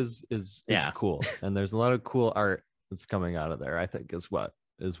Kalamazoo is cool, and there's a lot of cool art that's coming out of there. I think is what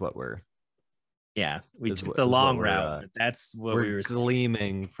we're. Yeah, we took the long route. But that's what we were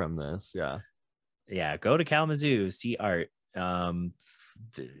gleaming from this. Yeah. Go to Kalamazoo, see art.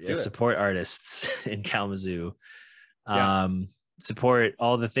 Support artists in Kalamazoo. Support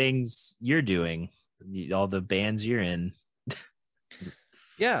all the things you're doing, all the bands you're in.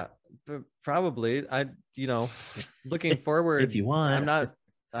 Yeah, probably. Looking forward. If you want.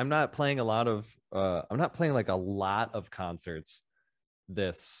 I'm not playing a lot of. I'm not playing like a lot of concerts.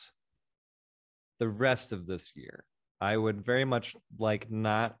 The rest of this year, I would very much like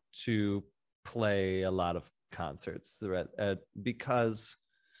not to play a lot of concerts because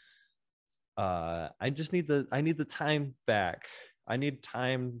I just need the time back. I need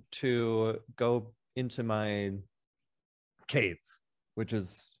time to go into my cave, which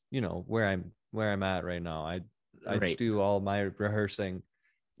is where I'm at right now. I do all my rehearsing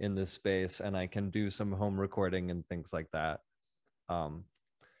in this space, and I can do some home recording and things like that.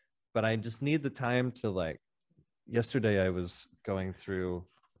 But I just need the time to like. Yesterday I was going through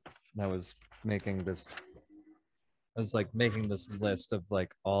and I was making this list of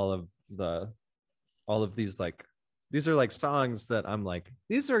like all of these like these are like songs that I'm like,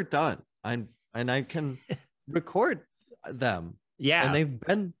 these are done. And I can record them. Yeah. And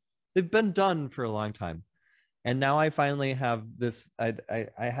they've been done for a long time. And now I finally have this, I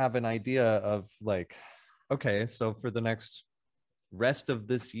have an idea of like, okay, so for the next rest of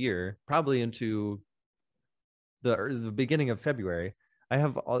this year, probably into the beginning of February, I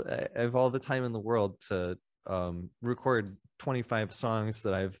have all the time in the world to record 25 songs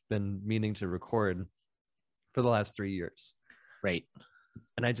that I've been meaning to record for the last 3 years. Right.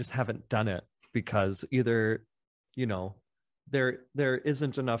 And I just haven't done it because either, there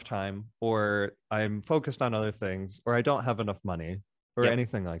isn't enough time, or I'm focused on other things, or I don't have enough money, or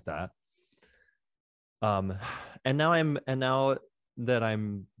anything like that. And now that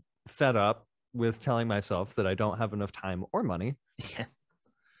I'm fed up with telling myself that I don't have enough time or money,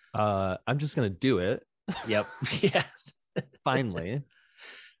 I'm just gonna do it. Yep. Yeah. Finally.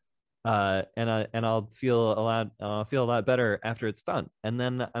 And I'll feel a lot better after it's done. And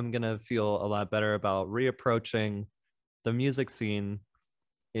then I'm gonna feel a lot better about reapproaching the music scene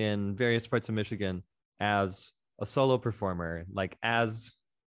in various parts of Michigan as a solo performer, like as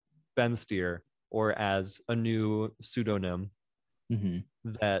Ben Steer, or as a new pseudonym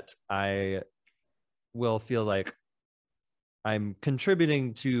that I will feel like I'm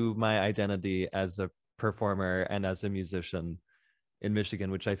contributing to my identity as a performer and as a musician in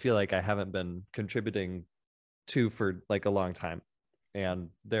Michigan, which I feel like I haven't been contributing to for like a long time. And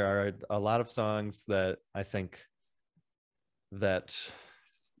there are a lot of songs that I think that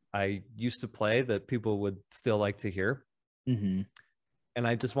I used to play that people would still like to hear. And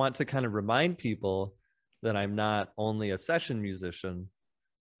I just want to kind of remind people that I'm not only a session musician,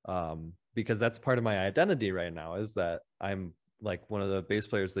 because that's part of my identity right now, is that I'm like one of the bass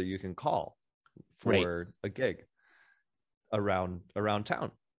players that you can call for a gig around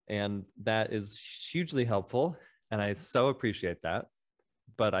town. And that is hugely helpful. And I so appreciate that.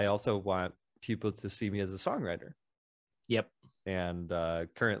 But I also want people to see me as a songwriter. Yep. And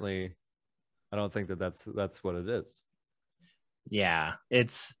currently, I don't think that's what it is. Yeah,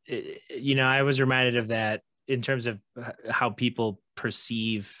 I was reminded of that in terms of how people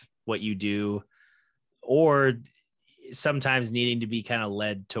perceive what you do, or sometimes needing to be kind of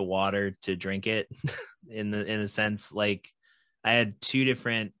led to water to drink it in a sense. Like I had two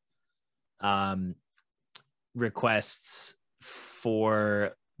different requests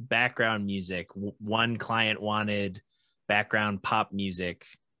for background music. One client wanted background pop music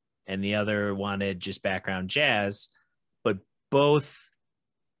and the other wanted just background jazz, but both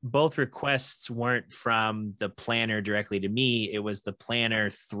requests weren't from the planner directly to me. It was the planner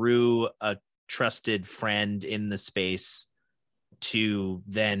through a trusted friend in the space to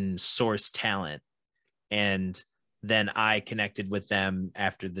then source talent. And then I connected with them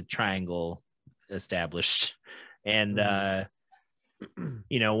after the triangle established. And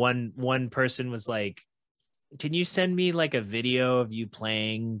one person was like, can you send me like a video of you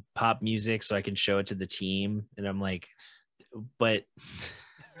playing pop music so I can show it to the team? And I'm like, but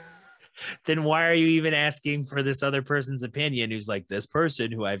then why are you even asking for this other person's opinion, who's like this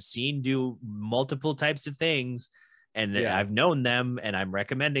person who I've seen do multiple types of things, and I've known them, and I'm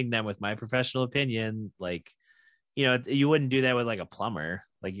recommending them with my professional opinion. Like, you wouldn't do that with like a plumber.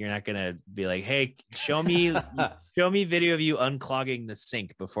 Like, you're not gonna be like, hey, show me video of you unclogging the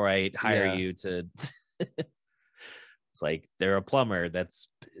sink before I hire you to it's like, they're a plumber.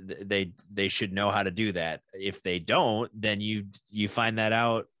 They should know how to do that. If they don't, then you find that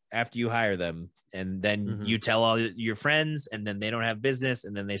out after you hire them, and then you tell all your friends, and then they don't have business,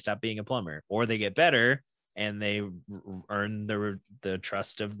 and then they stop being a plumber, or they get better and they earn the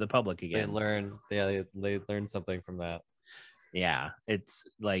trust of the public again. They learn something from that. Yeah, it's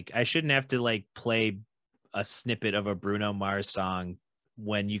like, I shouldn't have to like play a snippet of a Bruno Mars song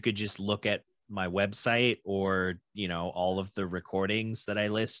when you could just look at my website, or all of the recordings that I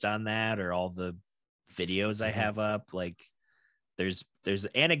list on that, or all the videos I have up. Like, there's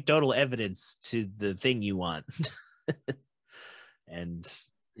anecdotal evidence to the thing you want. And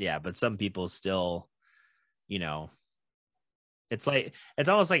yeah, but some people still, it's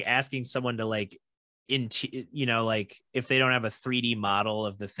almost like asking someone to like like, if they don't have a 3D model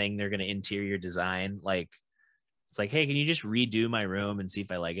of the thing they're going to interior design, like, it's like, hey, can you just redo my room and see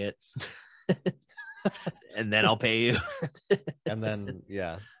if I like it? And then I'll pay you. And then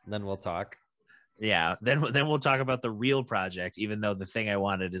we'll talk. Yeah, then we'll talk about the real project, even though the thing I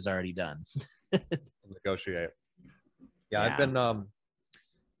wanted is already done. Negotiate. Yeah.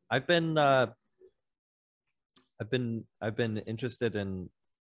 I've been interested in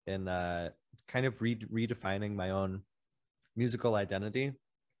kind of redefining my own musical identity,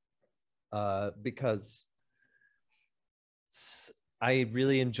 because I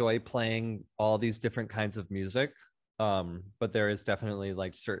really enjoy playing all these different kinds of music. But there is definitely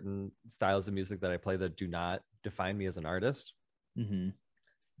like certain styles of music that I play that do not define me as an artist.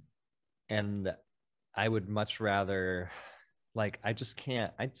 And I would much rather, like, I just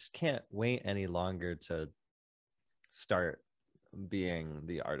can't wait any longer to start being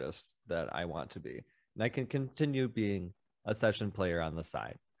the artist that I want to be. And I can continue being a session player on the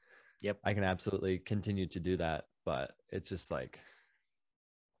side. Yep. I can absolutely continue to do that. But it's just like,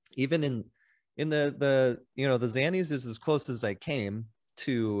 even in the the Xannies is as close as I came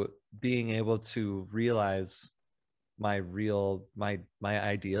to being able to realize my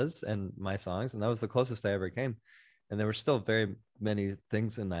ideas and my songs, and that was the closest I ever came. And there were still very many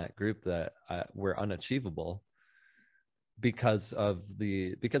things in that group that were unachievable because of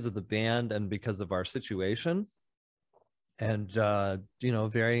the band and because of our situation, and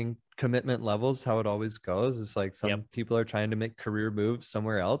varying commitment levels. How it always goes is like, some people are trying to make career moves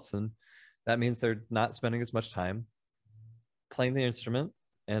somewhere else, and that means they're not spending as much time playing the instrument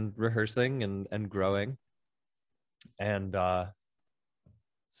and rehearsing and growing. And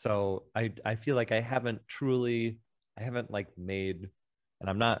so I feel like I haven't like made, and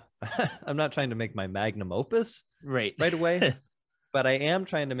I'm not I'm not trying to make my magnum opus right away, but I am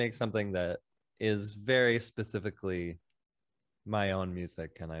trying to make something that is very specifically my own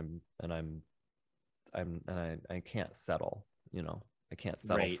music, and I can't settle, I can't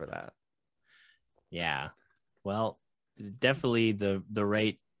settle for that. Yeah. Well, definitely the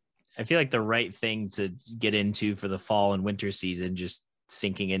right, I feel like the right thing to get into for the fall and winter season, just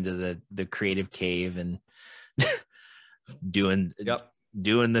sinking into the creative cave and doing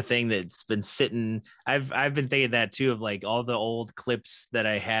the thing that's been sitting. I've been thinking that too, of like all the old clips that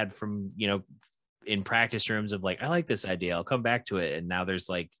I had from, in practice rooms, of like, I like this idea, I'll come back to it. And now there's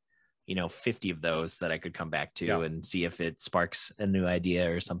like, 50 of those that I could come back to and see if it sparks a new idea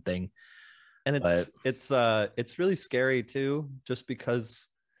or something. And it's really scary too, just because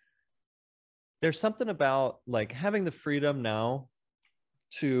there's something about like having the freedom now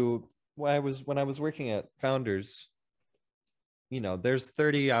to, when I was working at Founders, there's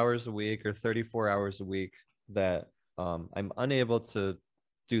 30 hours a week or 34 hours a week that I'm unable to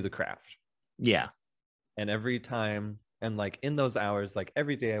do the craft. Yeah. And every time, and like in those hours, like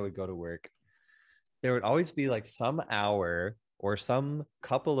every day I would go to work, there would always be like some hour or some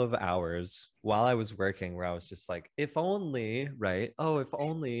couple of hours while I was working where I was just like, if only, right? Oh, if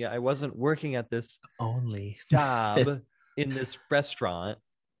only I wasn't working at this job in this restaurant.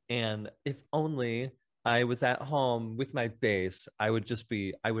 And if only I was at home with my bass, I would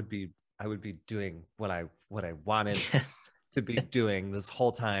be doing what I wanted to be doing this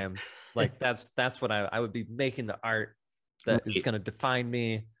whole time. Like that's what I would be making the art that is going to define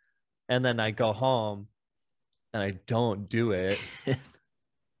me. And then I go home and I don't do it.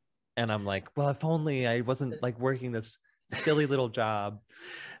 And I'm like, well, if only I wasn't like working this silly little job,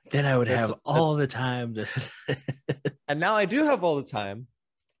 then I would have all the time to and now I do have all the time.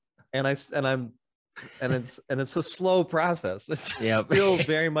 And it's a slow process. It's still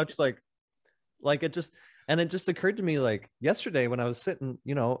very much like it just occurred to me like yesterday when I was sitting,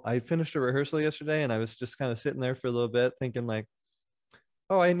 I finished a rehearsal yesterday and I was just kind of sitting there for a little bit thinking like,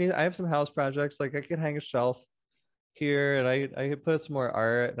 oh, I have some house projects. Like I could hang a shelf here and I could put some more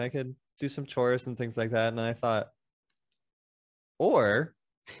art and I could do some chores and things like that. And I thought, or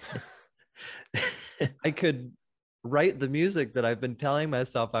I could write the music that I've been telling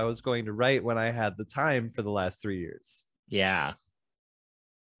myself I was going to write when I had the time for the last 3 years. Yeah.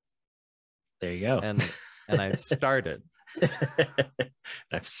 There you go. And I started.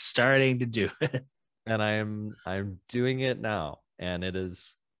 I'm starting to do it. And I'm doing it now. And it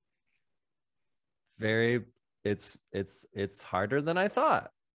is it's harder than I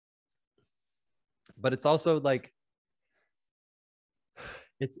thought. But it's also like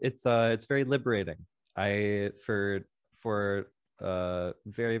it's very liberating. For a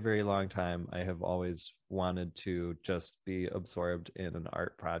very, very long time, I have always wanted to just be absorbed in an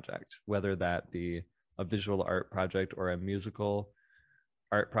art project, whether that be a visual art project or a musical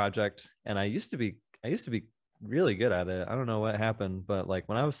art project. And I used to be really good at it. I don't know what happened, but like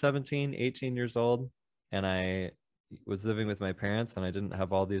when I was 17, 18 years old and I was living with my parents and I didn't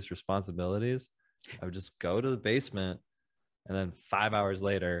have all these responsibilities, I would just go to the basement and then 5 hours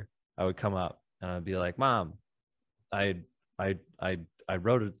later I would come up and I'd be like, Mom, I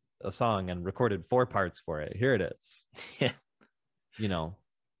wrote a song and recorded 4 parts for it. Here it is. Yeah.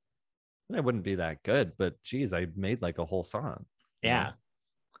 I wouldn't be that good, but geez, I made like a whole song. Yeah.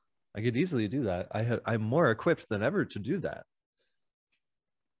 I could easily do that. I'm more equipped than ever to do that.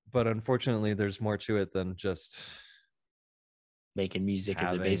 But unfortunately, there's more to it than just making music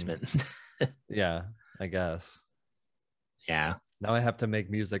in the basement. Yeah, I guess. Yeah. Now I have to make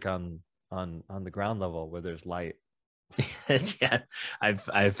music on the ground level where there's light. Yeah,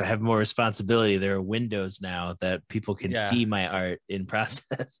 I've have more responsibility. There are windows now that people can see my art in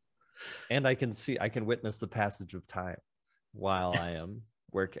process, and I can witness the passage of time while I am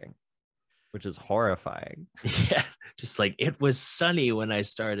working, which is horrifying. Yeah, just like it was sunny when I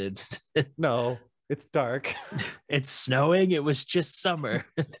started. No, it's dark. It's snowing. It was just summer.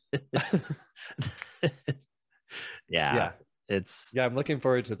 Yeah. I'm looking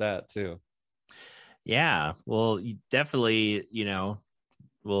forward to that too. Yeah, well, you definitely,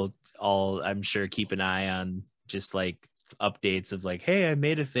 we'll all, I'm sure, keep an eye on just like updates of like, hey, I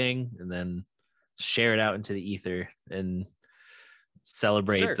made a thing, and then share it out into the ether and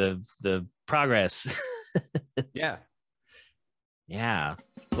celebrate the progress. Yeah.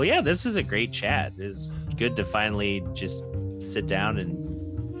 Well, yeah, this was a great chat. It's good to finally just sit down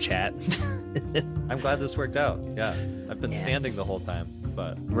and chat. I'm glad this worked out. Yeah, I've been standing the whole time,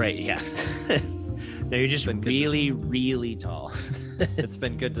 but right. Yeah. No, you're just really, really tall. It's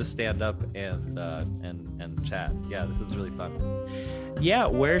been good to stand up and chat. Yeah, this is really fun. Yeah,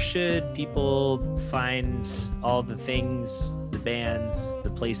 where should people find all the things, the bands, the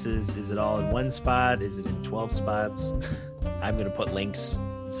places? Is it all in one spot? Is it in 12 spots? I'm going to put links,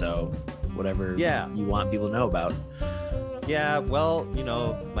 so whatever you want people to know about. Yeah, well,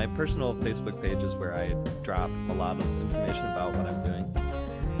 my personal Facebook page is where I drop a lot of information about what I'm doing.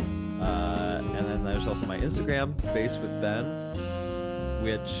 And then there's also my Instagram, Bass with Ben,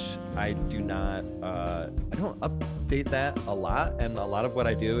 which I don't update that a lot. And a lot of what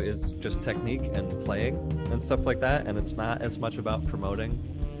I do is just technique and playing and stuff like that. And it's not as much about promoting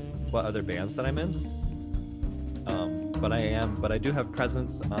what other bands that I'm in. But I do have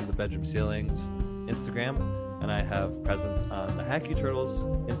presence on the Bedroom Ceilings Instagram, and I have presence on the Hacky Turtles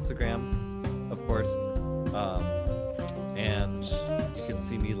Instagram, of course. And you can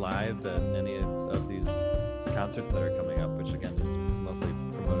see me live at any of these concerts that are coming up, which again is mostly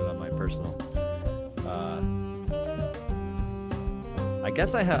promoted on my personal. I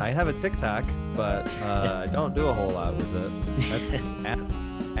guess I have a TikTok, but I don't do a whole lot with it. That's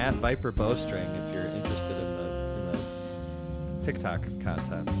at Viper Bowstring if you're interested in the TikTok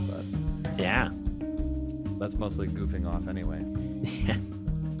content. But yeah, that's mostly goofing off anyway.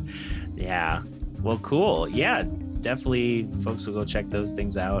 Yeah. Well, cool. Yeah, definitely folks will go check those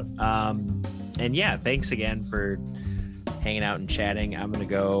things out. And yeah, thanks again for hanging out and chatting. I'm going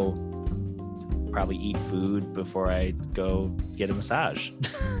to go probably eat food before I go get a massage,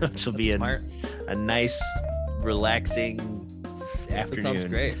 which will be a nice, relaxing afternoon. That sounds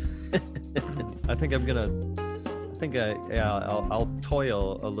great. I'll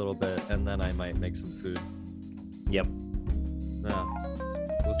toil a little bit and then I might make some food. Yep. Yeah.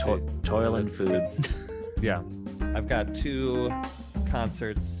 We'll see. Toil and food. Yeah. I've got 3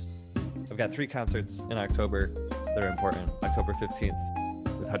 concerts in October that are important. October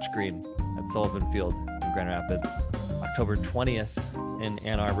 15th with Hutch Green at Sullivan Field in Grand Rapids. October 20th in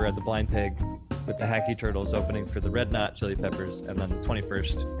Ann Arbor at the Blind Pig with the Hacky Turtles opening for the Red Knot Chili Peppers, and then the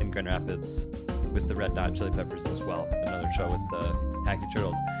 21st in Grand Rapids with the Red Knot Chili Peppers as well. Another show with the Hacky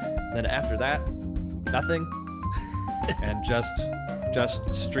Turtles. And then after that, nothing, and just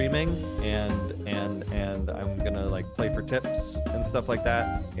streaming, and I'm gonna like play for tips and stuff like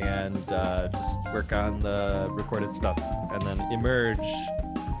that, and just work on the recorded stuff, and then emerge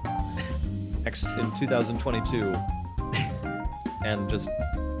in 2022 and just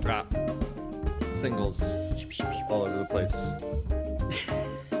drop singles all over the place.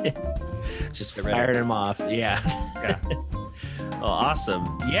 Just fired them off. Yeah. Well,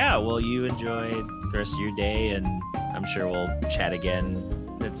 awesome. Yeah, well, you enjoy the rest of your day, and I'm sure we'll chat again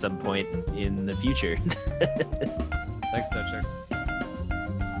at some point in the future. Thanks, Dutcher.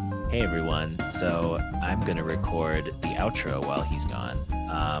 Hey, everyone. So I'm going to record the outro while he's gone.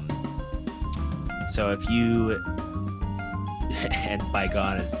 So if you... and by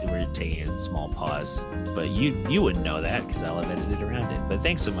gone, we're taking a small pause, but you wouldn't know that because I'll have edited around it. But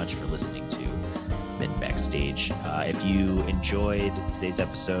thanks so much for listening to Mitten Backstage. If you enjoyed today's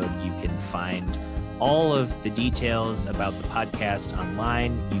episode, you can find all of the details about the podcast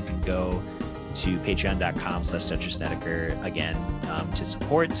online. You can go to patreon.com/Dutcher Snedeker again to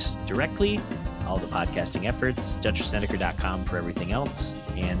support directly all the podcasting efforts. DutcherSnedeker.com for everything else.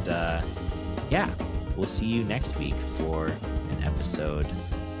 And yeah, we'll see you next week for an episode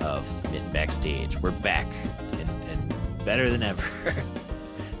of Mitten Backstage. We're back and better than ever.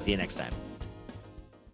 See you next time.